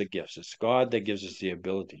gives the gifts. It's God that gives us the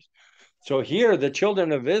abilities. So here, the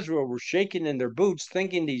children of Israel were shaking in their boots,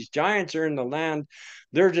 thinking these giants are in the land.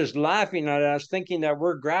 They're just laughing at us, thinking that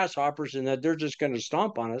we're grasshoppers and that they're just going to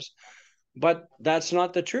stomp on us. But that's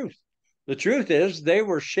not the truth. The truth is they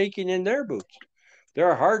were shaking in their boots.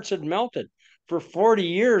 Their hearts had melted. For 40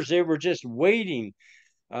 years, they were just waiting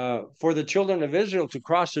for the children of Israel to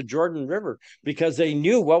cross the Jordan River because they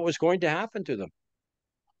knew what was going to happen to them.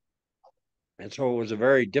 And so it was a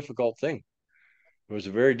very difficult thing. It was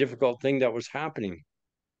a very difficult thing that was happening.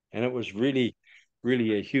 And it was really,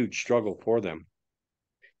 really a huge struggle for them.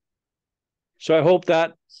 So I hope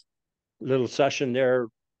that little session there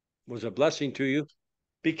was a blessing to you,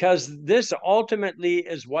 because this ultimately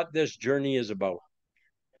is what this journey is about.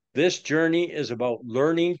 This journey is about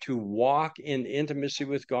learning to walk in intimacy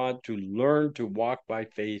with God, to learn to walk by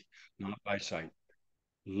faith, not by sight.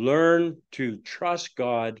 Learn to trust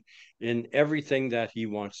God in everything that he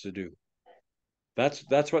wants to do.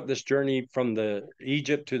 That's what this journey from the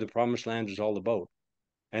Egypt to the promised land is all about.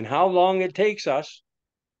 And how long it takes us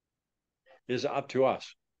is up to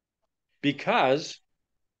us, because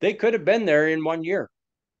they could have been there in 1 year.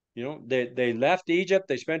 You know, they left Egypt.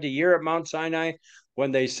 They spent a year at Mount Sinai.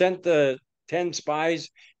 When they sent the 10 spies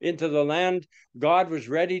into the land, God was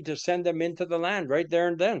ready to send them into the land right there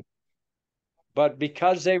and then. But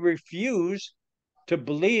because they refused to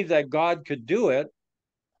believe that God could do it,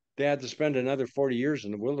 they had to spend another 40 years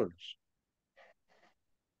in the wilderness.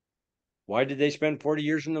 Why did they spend 40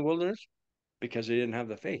 years in the wilderness? Because they didn't have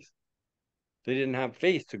the faith. They didn't have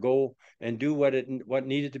faith to go and do what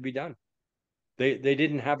needed to be done. They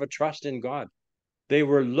didn't have a trust in God. They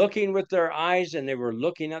were looking with their eyes and they were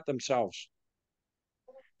looking at themselves.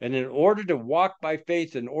 And in order to walk by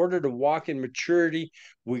faith, in order to walk in maturity,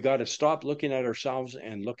 we got to stop looking at ourselves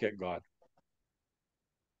and look at God.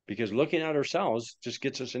 Because looking at ourselves just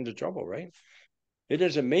gets us into trouble, right? It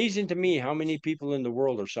is amazing to me how many people in the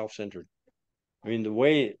world are self-centered. I mean, the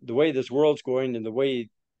way this world's going and the way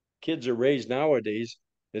kids are raised nowadays,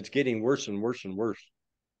 it's getting worse and worse and worse.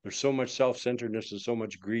 There's so much self-centeredness and so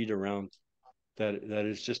much greed around that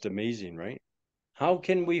is just amazing, right? How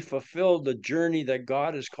can we fulfill the journey that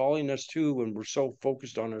God is calling us to when we're so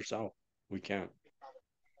focused on ourselves? We can't.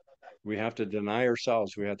 We have to deny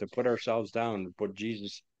ourselves. We have to put ourselves down and put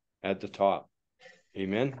Jesus at the top.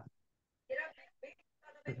 Amen.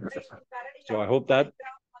 So I hope that.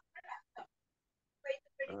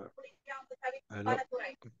 I don't.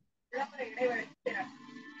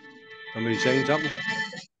 Somebody saying something?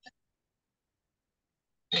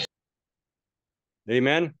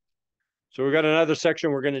 Amen. So we got another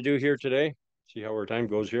section we're going to do here today. See how our time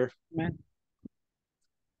goes here. Amen.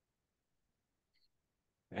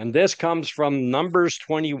 And this comes from Numbers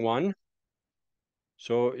 21.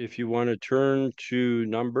 So if you want to turn to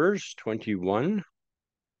Numbers 21.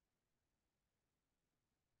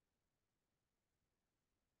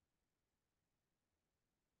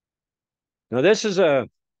 Now, this is a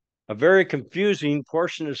very confusing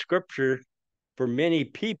portion of scripture for many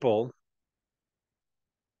people.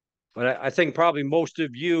 But I think probably most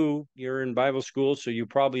of you're in Bible school, so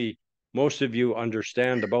most of you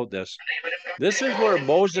understand about this. This is where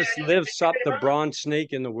Moses lifts up the bronze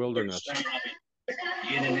snake in the wilderness.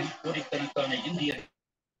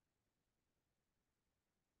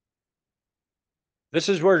 This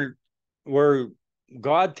is where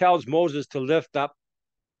God tells Moses to lift up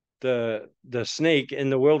the snake in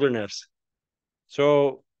the wilderness.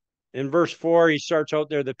 So in verse 4, he starts out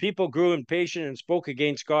there, the people grew impatient and spoke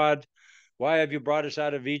against God. Why have you brought us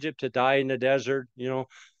out of Egypt to die in the desert?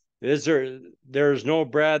 There's no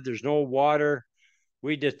bread, there's no water.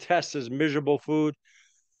 We detest this miserable food.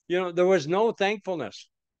 There was no thankfulness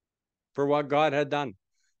for what God had done.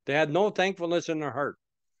 They had no thankfulness in their heart.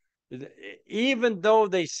 Even though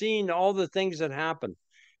they seen all the things that happened,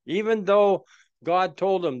 even though God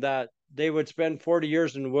told them that they would spend 40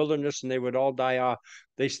 years in the wilderness and they would all die off,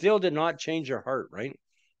 they still did not change their heart, right?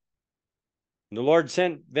 And the Lord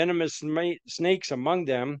sent venomous snakes among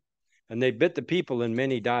them, and they bit the people, and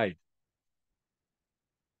many died.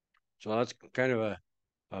 So that's kind of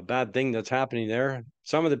a bad thing that's happening there.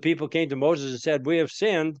 Some of the people came to Moses and said, we have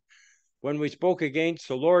sinned when we spoke against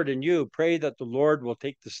the Lord and you. Pray that the Lord will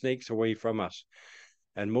take the snakes away from us.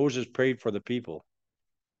 And Moses prayed for the people.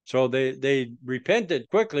 So they repented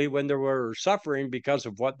quickly when they were suffering because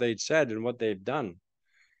of what they'd said and what they'd done.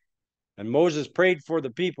 And Moses prayed for the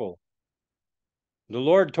people. The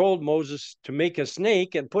Lord told Moses to make a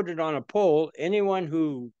snake and put it on a pole. Anyone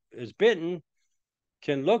who is bitten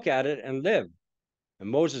can look at it and live. And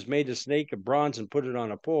Moses made a snake of bronze and put it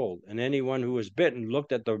on a pole. And anyone who was bitten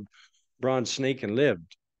looked at the bronze snake and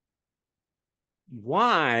lived.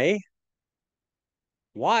 Why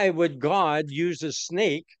would God use a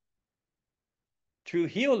snake to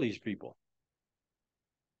heal these people?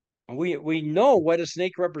 We know what a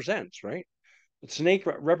snake represents, right? A snake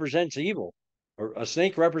represents evil, or a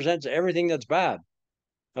snake represents everything that's bad.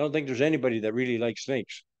 I don't think there's anybody that really likes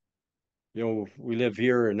snakes. We live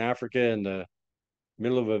here in Africa in the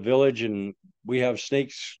middle of a village, and we have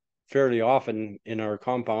snakes fairly often in our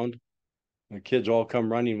compound. The kids all come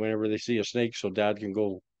running whenever they see a snake so dad can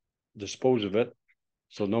go dispose of it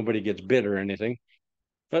so nobody gets bit or anything.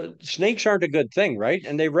 But snakes aren't a good thing, right?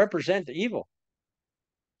 And they represent evil.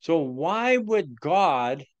 So why would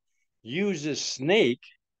God use a snake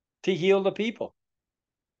to heal the people?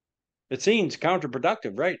 It seems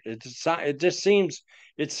counterproductive, right? It just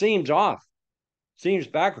seems off, seems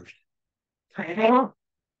backwards.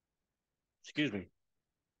 Excuse me.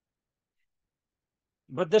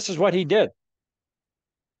 But this is what he did.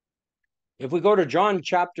 If we go to John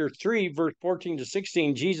chapter 3, verse 14 to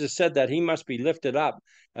 16, Jesus said that he must be lifted up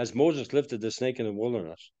as Moses lifted the snake in the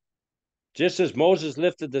wilderness. Just as Moses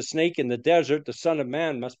lifted the snake in the desert, the Son of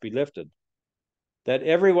Man must be lifted, that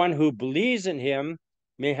everyone who believes in him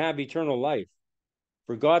may have eternal life.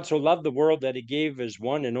 For God so loved the world that he gave his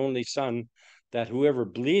one and only Son, that whoever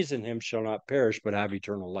believes in him shall not perish but have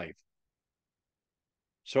eternal life.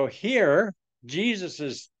 So here, Jesus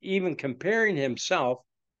is even comparing himself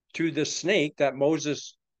to the snake that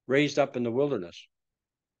Moses raised up in the wilderness.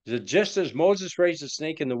 That just as Moses raised a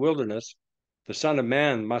snake in the wilderness, the Son of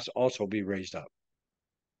Man must also be raised up.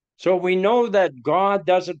 So we know that God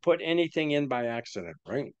doesn't put anything in by accident,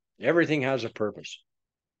 right? Everything has a purpose.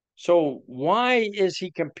 So why is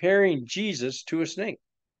he comparing Jesus to a snake?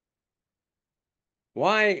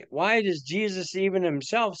 Why does Jesus even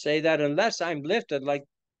himself say that unless I'm lifted like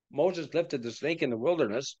Moses lifted the snake in the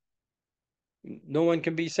wilderness, no one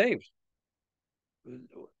can be saved?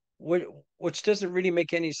 Which doesn't really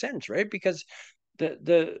make any sense, right? Because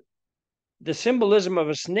the symbolism of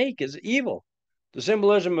a snake is evil. The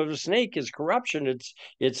symbolism of a snake is corruption.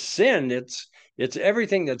 It's sin. It's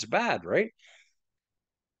everything that's bad, right?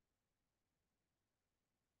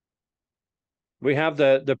 We have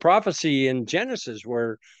the prophecy in Genesis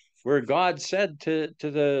where God said to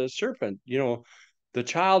the serpent, the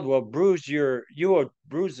child will you will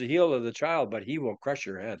bruise the heel of the child, but he will crush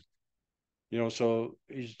your head. So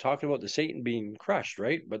he's talking about the Satan being crushed,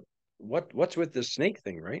 right? But what's with this snake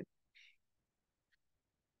thing, right?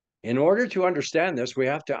 In order to understand this, we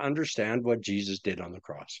have to understand what Jesus did on the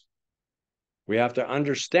cross. We have to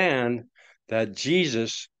understand that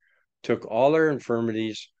Jesus took all our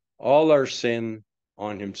infirmities, all our sin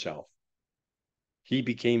on himself. He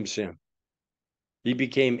became sin. He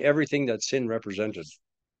became everything that sin represented.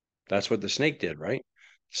 That's what the snake did, right?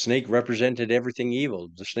 The snake represented everything evil.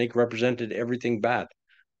 The snake represented everything bad.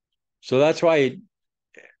 So that's why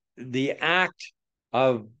the act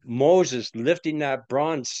of Moses lifting that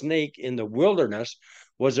bronze snake in the wilderness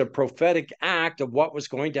was a prophetic act of what was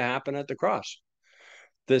going to happen at the cross.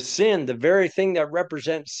 The sin, the very thing that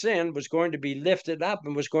represents sin, was going to be lifted up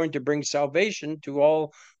and was going to bring salvation to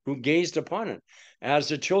all who gazed upon it. As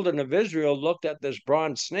the children of Israel looked at this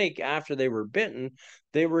bronze snake after they were bitten,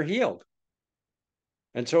 they were healed.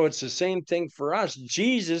 And so it's the same thing for us.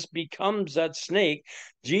 Jesus becomes that snake.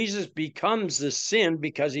 Jesus becomes the sin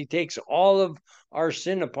because he takes all of our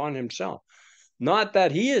sin upon himself. Not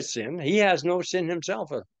that he is sin. He has no sin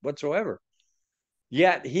himself whatsoever.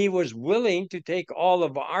 Yet he was willing to take all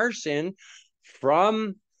of our sin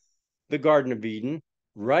from the Garden of Eden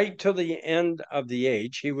right to the end of the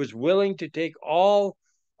age. He was willing to take all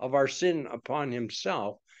of our sin upon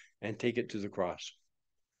himself and take it to the cross.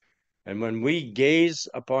 And when we gaze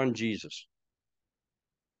upon Jesus,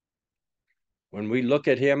 when we look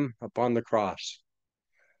at him upon the cross,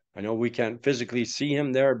 I know we can't physically see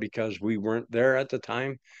him there because we weren't there at the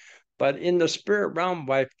time, but in the spirit realm,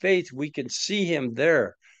 by faith, we can see him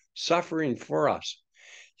there suffering for us.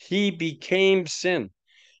 He became sin.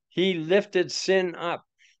 He lifted sin up.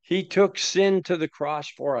 He took sin to the cross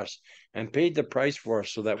for us and paid the price for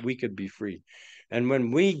us so that we could be free. And when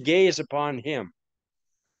we gaze upon him,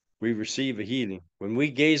 we receive a healing. When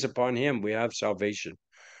we gaze upon him, we have salvation.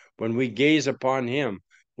 When we gaze upon him,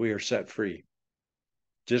 we are set free.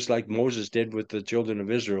 Just like Moses did with the children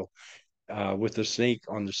of Israel, with the snake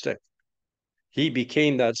on the stick. He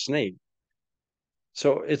became that snake.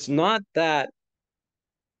 So it's not that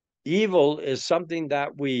evil is something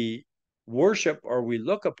that we worship or we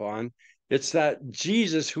look upon. It's that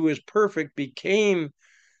Jesus, who is perfect, became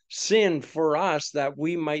sin for us that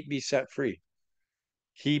we might be set free.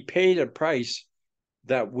 He paid a price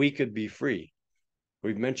that we could be free.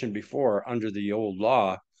 We've mentioned before, under the old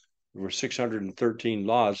law, there were 613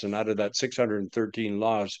 laws, and out of that 613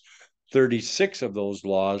 laws, 36 of those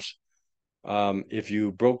laws, if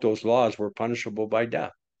you broke those laws, were punishable by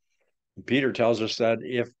death. Peter tells us that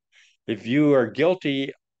if you are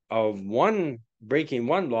guilty of breaking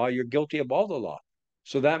one law, you're guilty of all the law.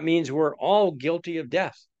 So that means we're all guilty of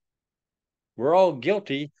death. We're all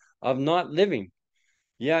guilty of not living.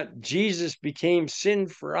 Yet Jesus became sin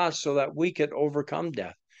for us so that we could overcome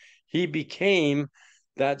death. He became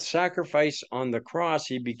that sacrifice on the cross.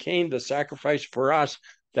 He became the sacrifice for us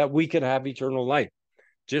that we could have eternal life.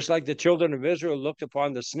 Just like the children of Israel looked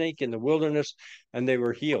upon the snake in the wilderness and they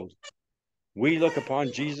were healed. We look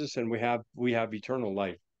upon Jesus and we have eternal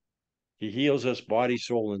life. He heals us body,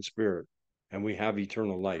 soul, and spirit, and we have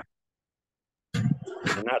eternal life.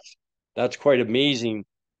 And that's quite amazing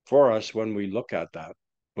for us when we look at that,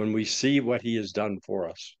 when we see what he has done for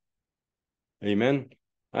us. Amen.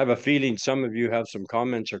 I have a feeling some of you have some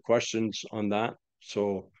comments or questions on that.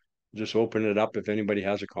 So just open it up if anybody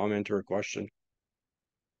has a comment or a question.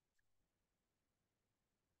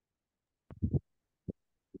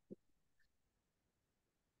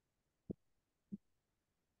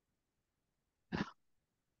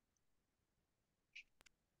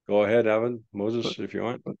 Go ahead, Evan, Moses, if you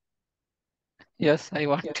want. Yes, I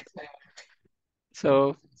want.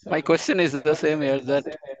 So my question is the same here, that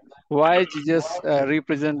why Jesus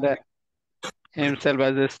represent himself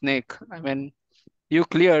as a snake? I mean, you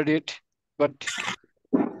cleared it, but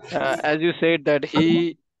as you said that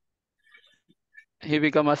he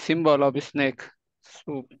become a symbol of a snake.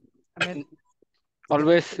 So I mean,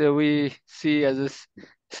 always we see as a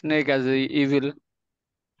snake as a evil,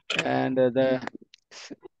 and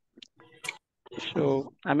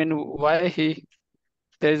so I mean, why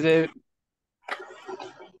there's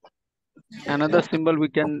another symbol we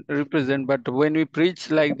can represent, but when we preach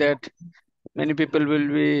like that, many people will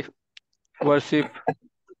be worship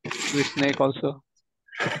the snake also,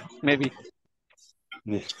 maybe.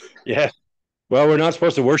 Yeah. Well, we're not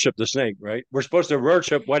supposed to worship the snake, right? We're supposed to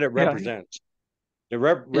worship what it Yeah. represents. It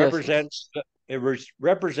Yes. Yes.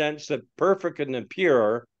 represents the perfect and the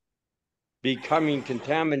pure becoming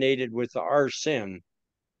contaminated with our sin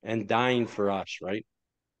and dying for us, right?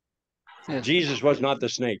 Yes. Jesus was not the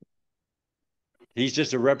snake. He's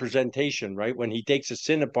just a representation, right? When he takes a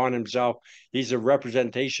sin upon himself, he's a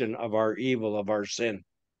representation of our evil, of our sin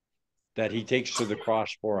that he takes to the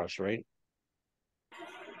cross for us, right?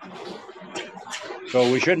 So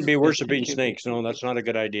we shouldn't be Yes. worshiping Thank you. snakes. No, that's not a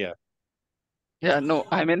good idea. Yeah. No.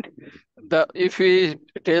 I mean, if we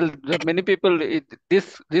tell the many people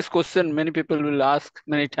this question many people will ask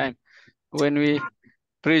many times when we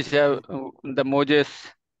preach the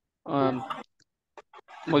um,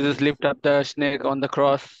 Moses lift up the snake on the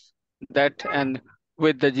cross, that and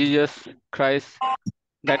with the Jesus Christ,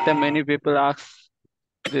 that the many people ask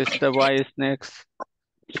this the why snakes.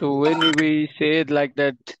 So when we say it like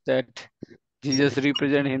that, that Jesus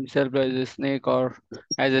represent himself as a snake or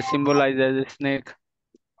as a symbolized as a snake,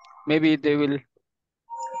 maybe they will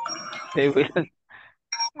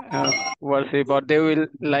worship or they will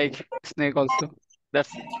like snake also.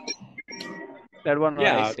 That's that one what I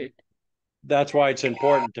Yeah, said. that's why it's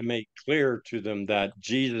important to make clear to them that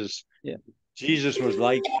Yeah. Jesus was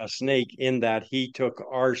like a snake in that he took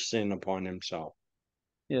our sin upon himself,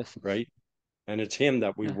 Yes. right? And it's him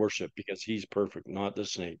that we Yeah. worship because he's perfect, not the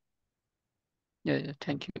snake. Yeah. Yeah.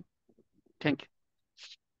 Thank you. Thank you.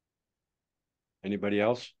 Anybody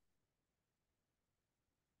else?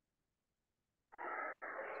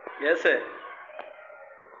 Yes, sir.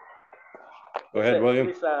 Go Yes, ahead, sir. William.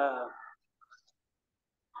 Please,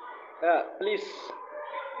 please.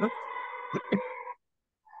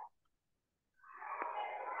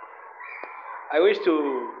 I wish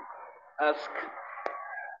to ask.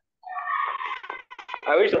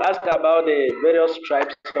 I wish to ask about the various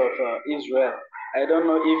tribes of Israel. I don't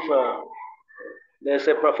know if there's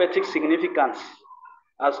a prophetic significance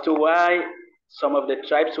as to why some of the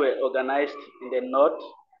tribes were organized in the north,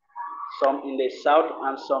 some in the south,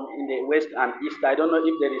 and some in the west and east. I don't know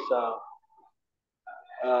if there is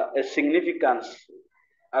a significance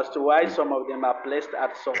as to why some of them are placed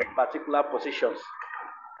at some particular positions.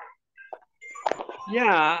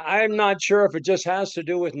 Yeah, I'm not sure if it just has to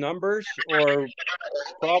do with numbers or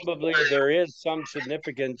probably there is some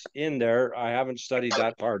significance in there. I haven't studied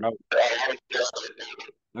that part out.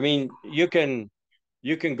 I mean, you can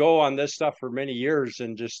go on this stuff for many years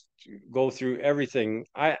and just go through everything.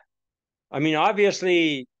 I mean,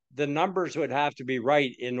 obviously the numbers would have to be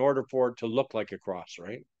right in order for it to look like a cross,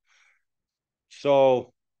 right?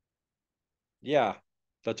 So, yeah,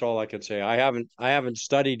 that's all I can say. I haven't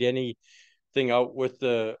studied anything out with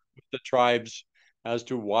the tribes as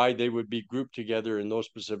to why they would be grouped together in those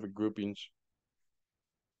specific groupings.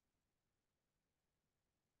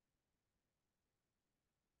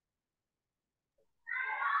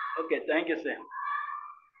 Okay, thank you, sir.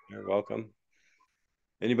 You're welcome.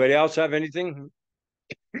 Anybody else have anything?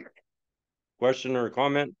 Question or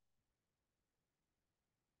comment?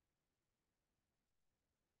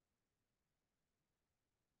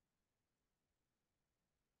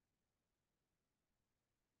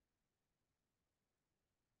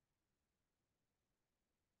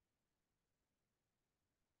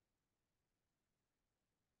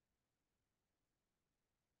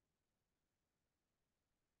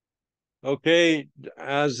 Okay,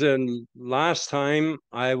 as in last time,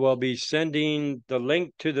 I will be sending the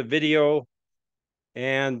link to the video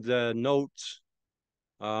and the notes.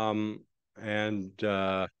 And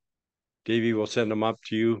Davey will send them up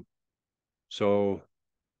to you. So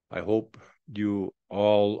I hope you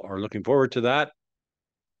all are looking forward to that.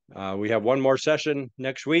 We have one more session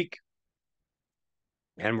next week,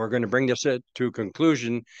 and we're going to bring this to a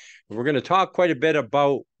conclusion. We're going to talk quite a bit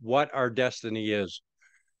about what our destiny is,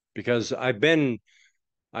 because I've been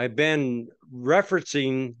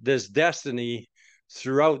referencing this destiny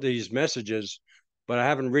throughout these messages, but I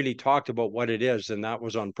haven't really talked about what it is, and that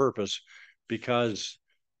was on purpose because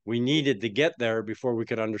we needed to get there before we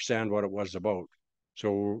could understand what it was about.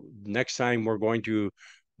 So next time we're going to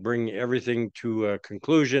bring everything to a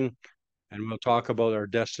conclusion, and we'll talk about our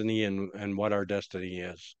destiny and what our destiny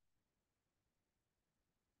is.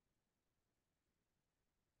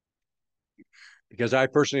 Because I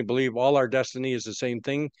personally believe all our destiny is the same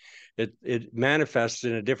thing. It manifests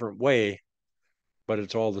in a different way, but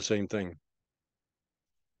it's all the same thing.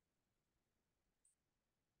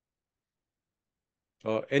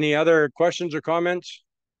 So any other questions or comments?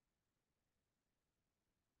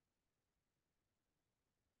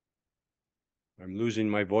 I'm losing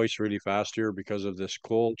my voice really fast here because of this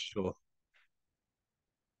cold. So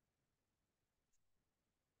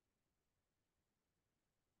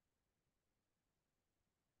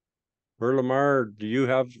Berlamar, do you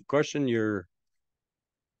have a question? You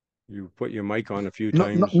put your mic on a few No,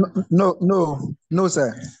 no, times. no,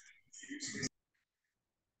 sir.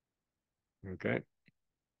 Okay.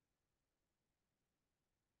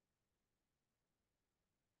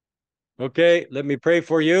 Okay, let me pray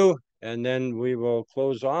for you, and then we will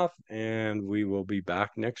close off, and we will be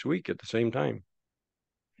back next week at the same time.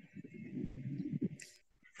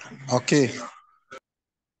 Okay.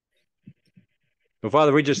 But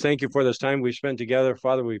Father, we just thank you for this time we spent together.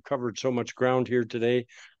 Father, we've covered so much ground here today.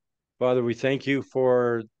 Father, we thank you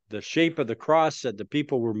for the shape of the cross that the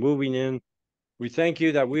people were moving in. We thank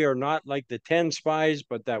you that we are not like the 10 spies,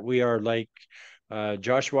 but that we are like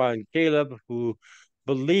Joshua and Caleb, who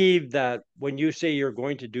believe that when you say you're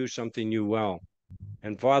going to do something, you will.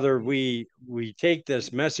 And Father, we take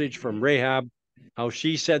this message from Rahab, how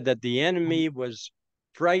she said that the enemy was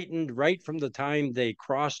frightened right from the time they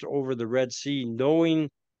crossed over the Red Sea, knowing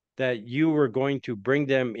that you were going to bring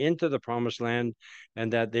them into the promised land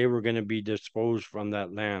and that they were going to be disposed from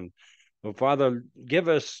that land. Well, Father, give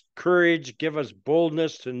us courage, give us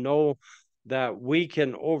boldness to know that we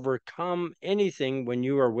can overcome anything when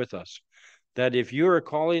you are with us. That if you are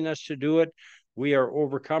calling us to do it, we are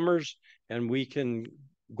overcomers and we can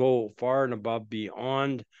go far and above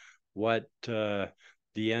beyond what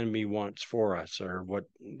the enemy wants for us, or what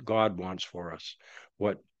God wants for us.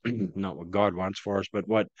 What not what God wants for us, but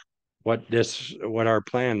what our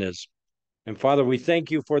plan is. And Father, we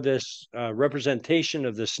thank you for this representation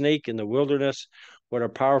of the snake in the wilderness. What a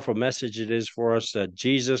powerful message it is for us that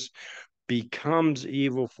Jesus becomes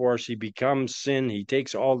evil for us. He becomes sin. He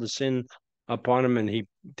takes all the sin upon him, and he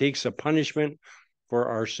takes a punishment for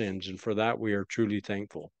our sins. And for that, we are truly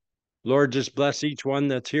thankful. Lord, just bless each one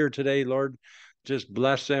that's here today, Lord. Just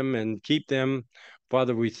bless them and keep them.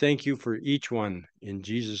 Father, we thank you for each one. In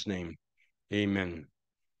Jesus' name, amen.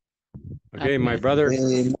 Okay, my brother,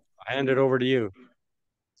 I hand it over to you.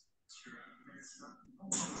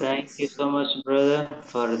 Thank you so much, brother,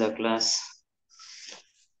 for the class.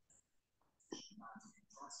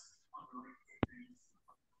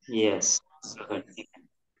 Yes. Good.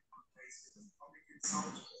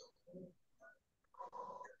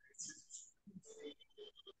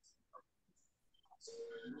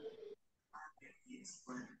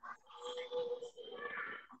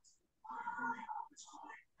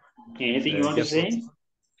 Anything you want to say?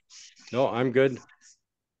 No, I'm good.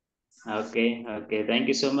 Okay, okay. Thank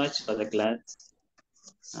you so much for the class.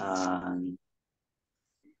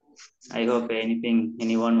 I hope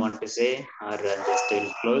anyone want to say, or just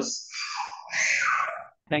will close.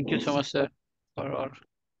 Thank you so much, sir, for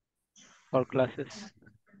our classes.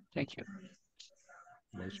 Thank you.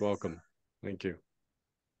 Most welcome. Thank you.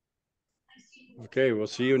 Okay, we'll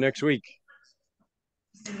see you next week.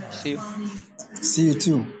 See you. See you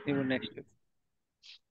too. See you next week.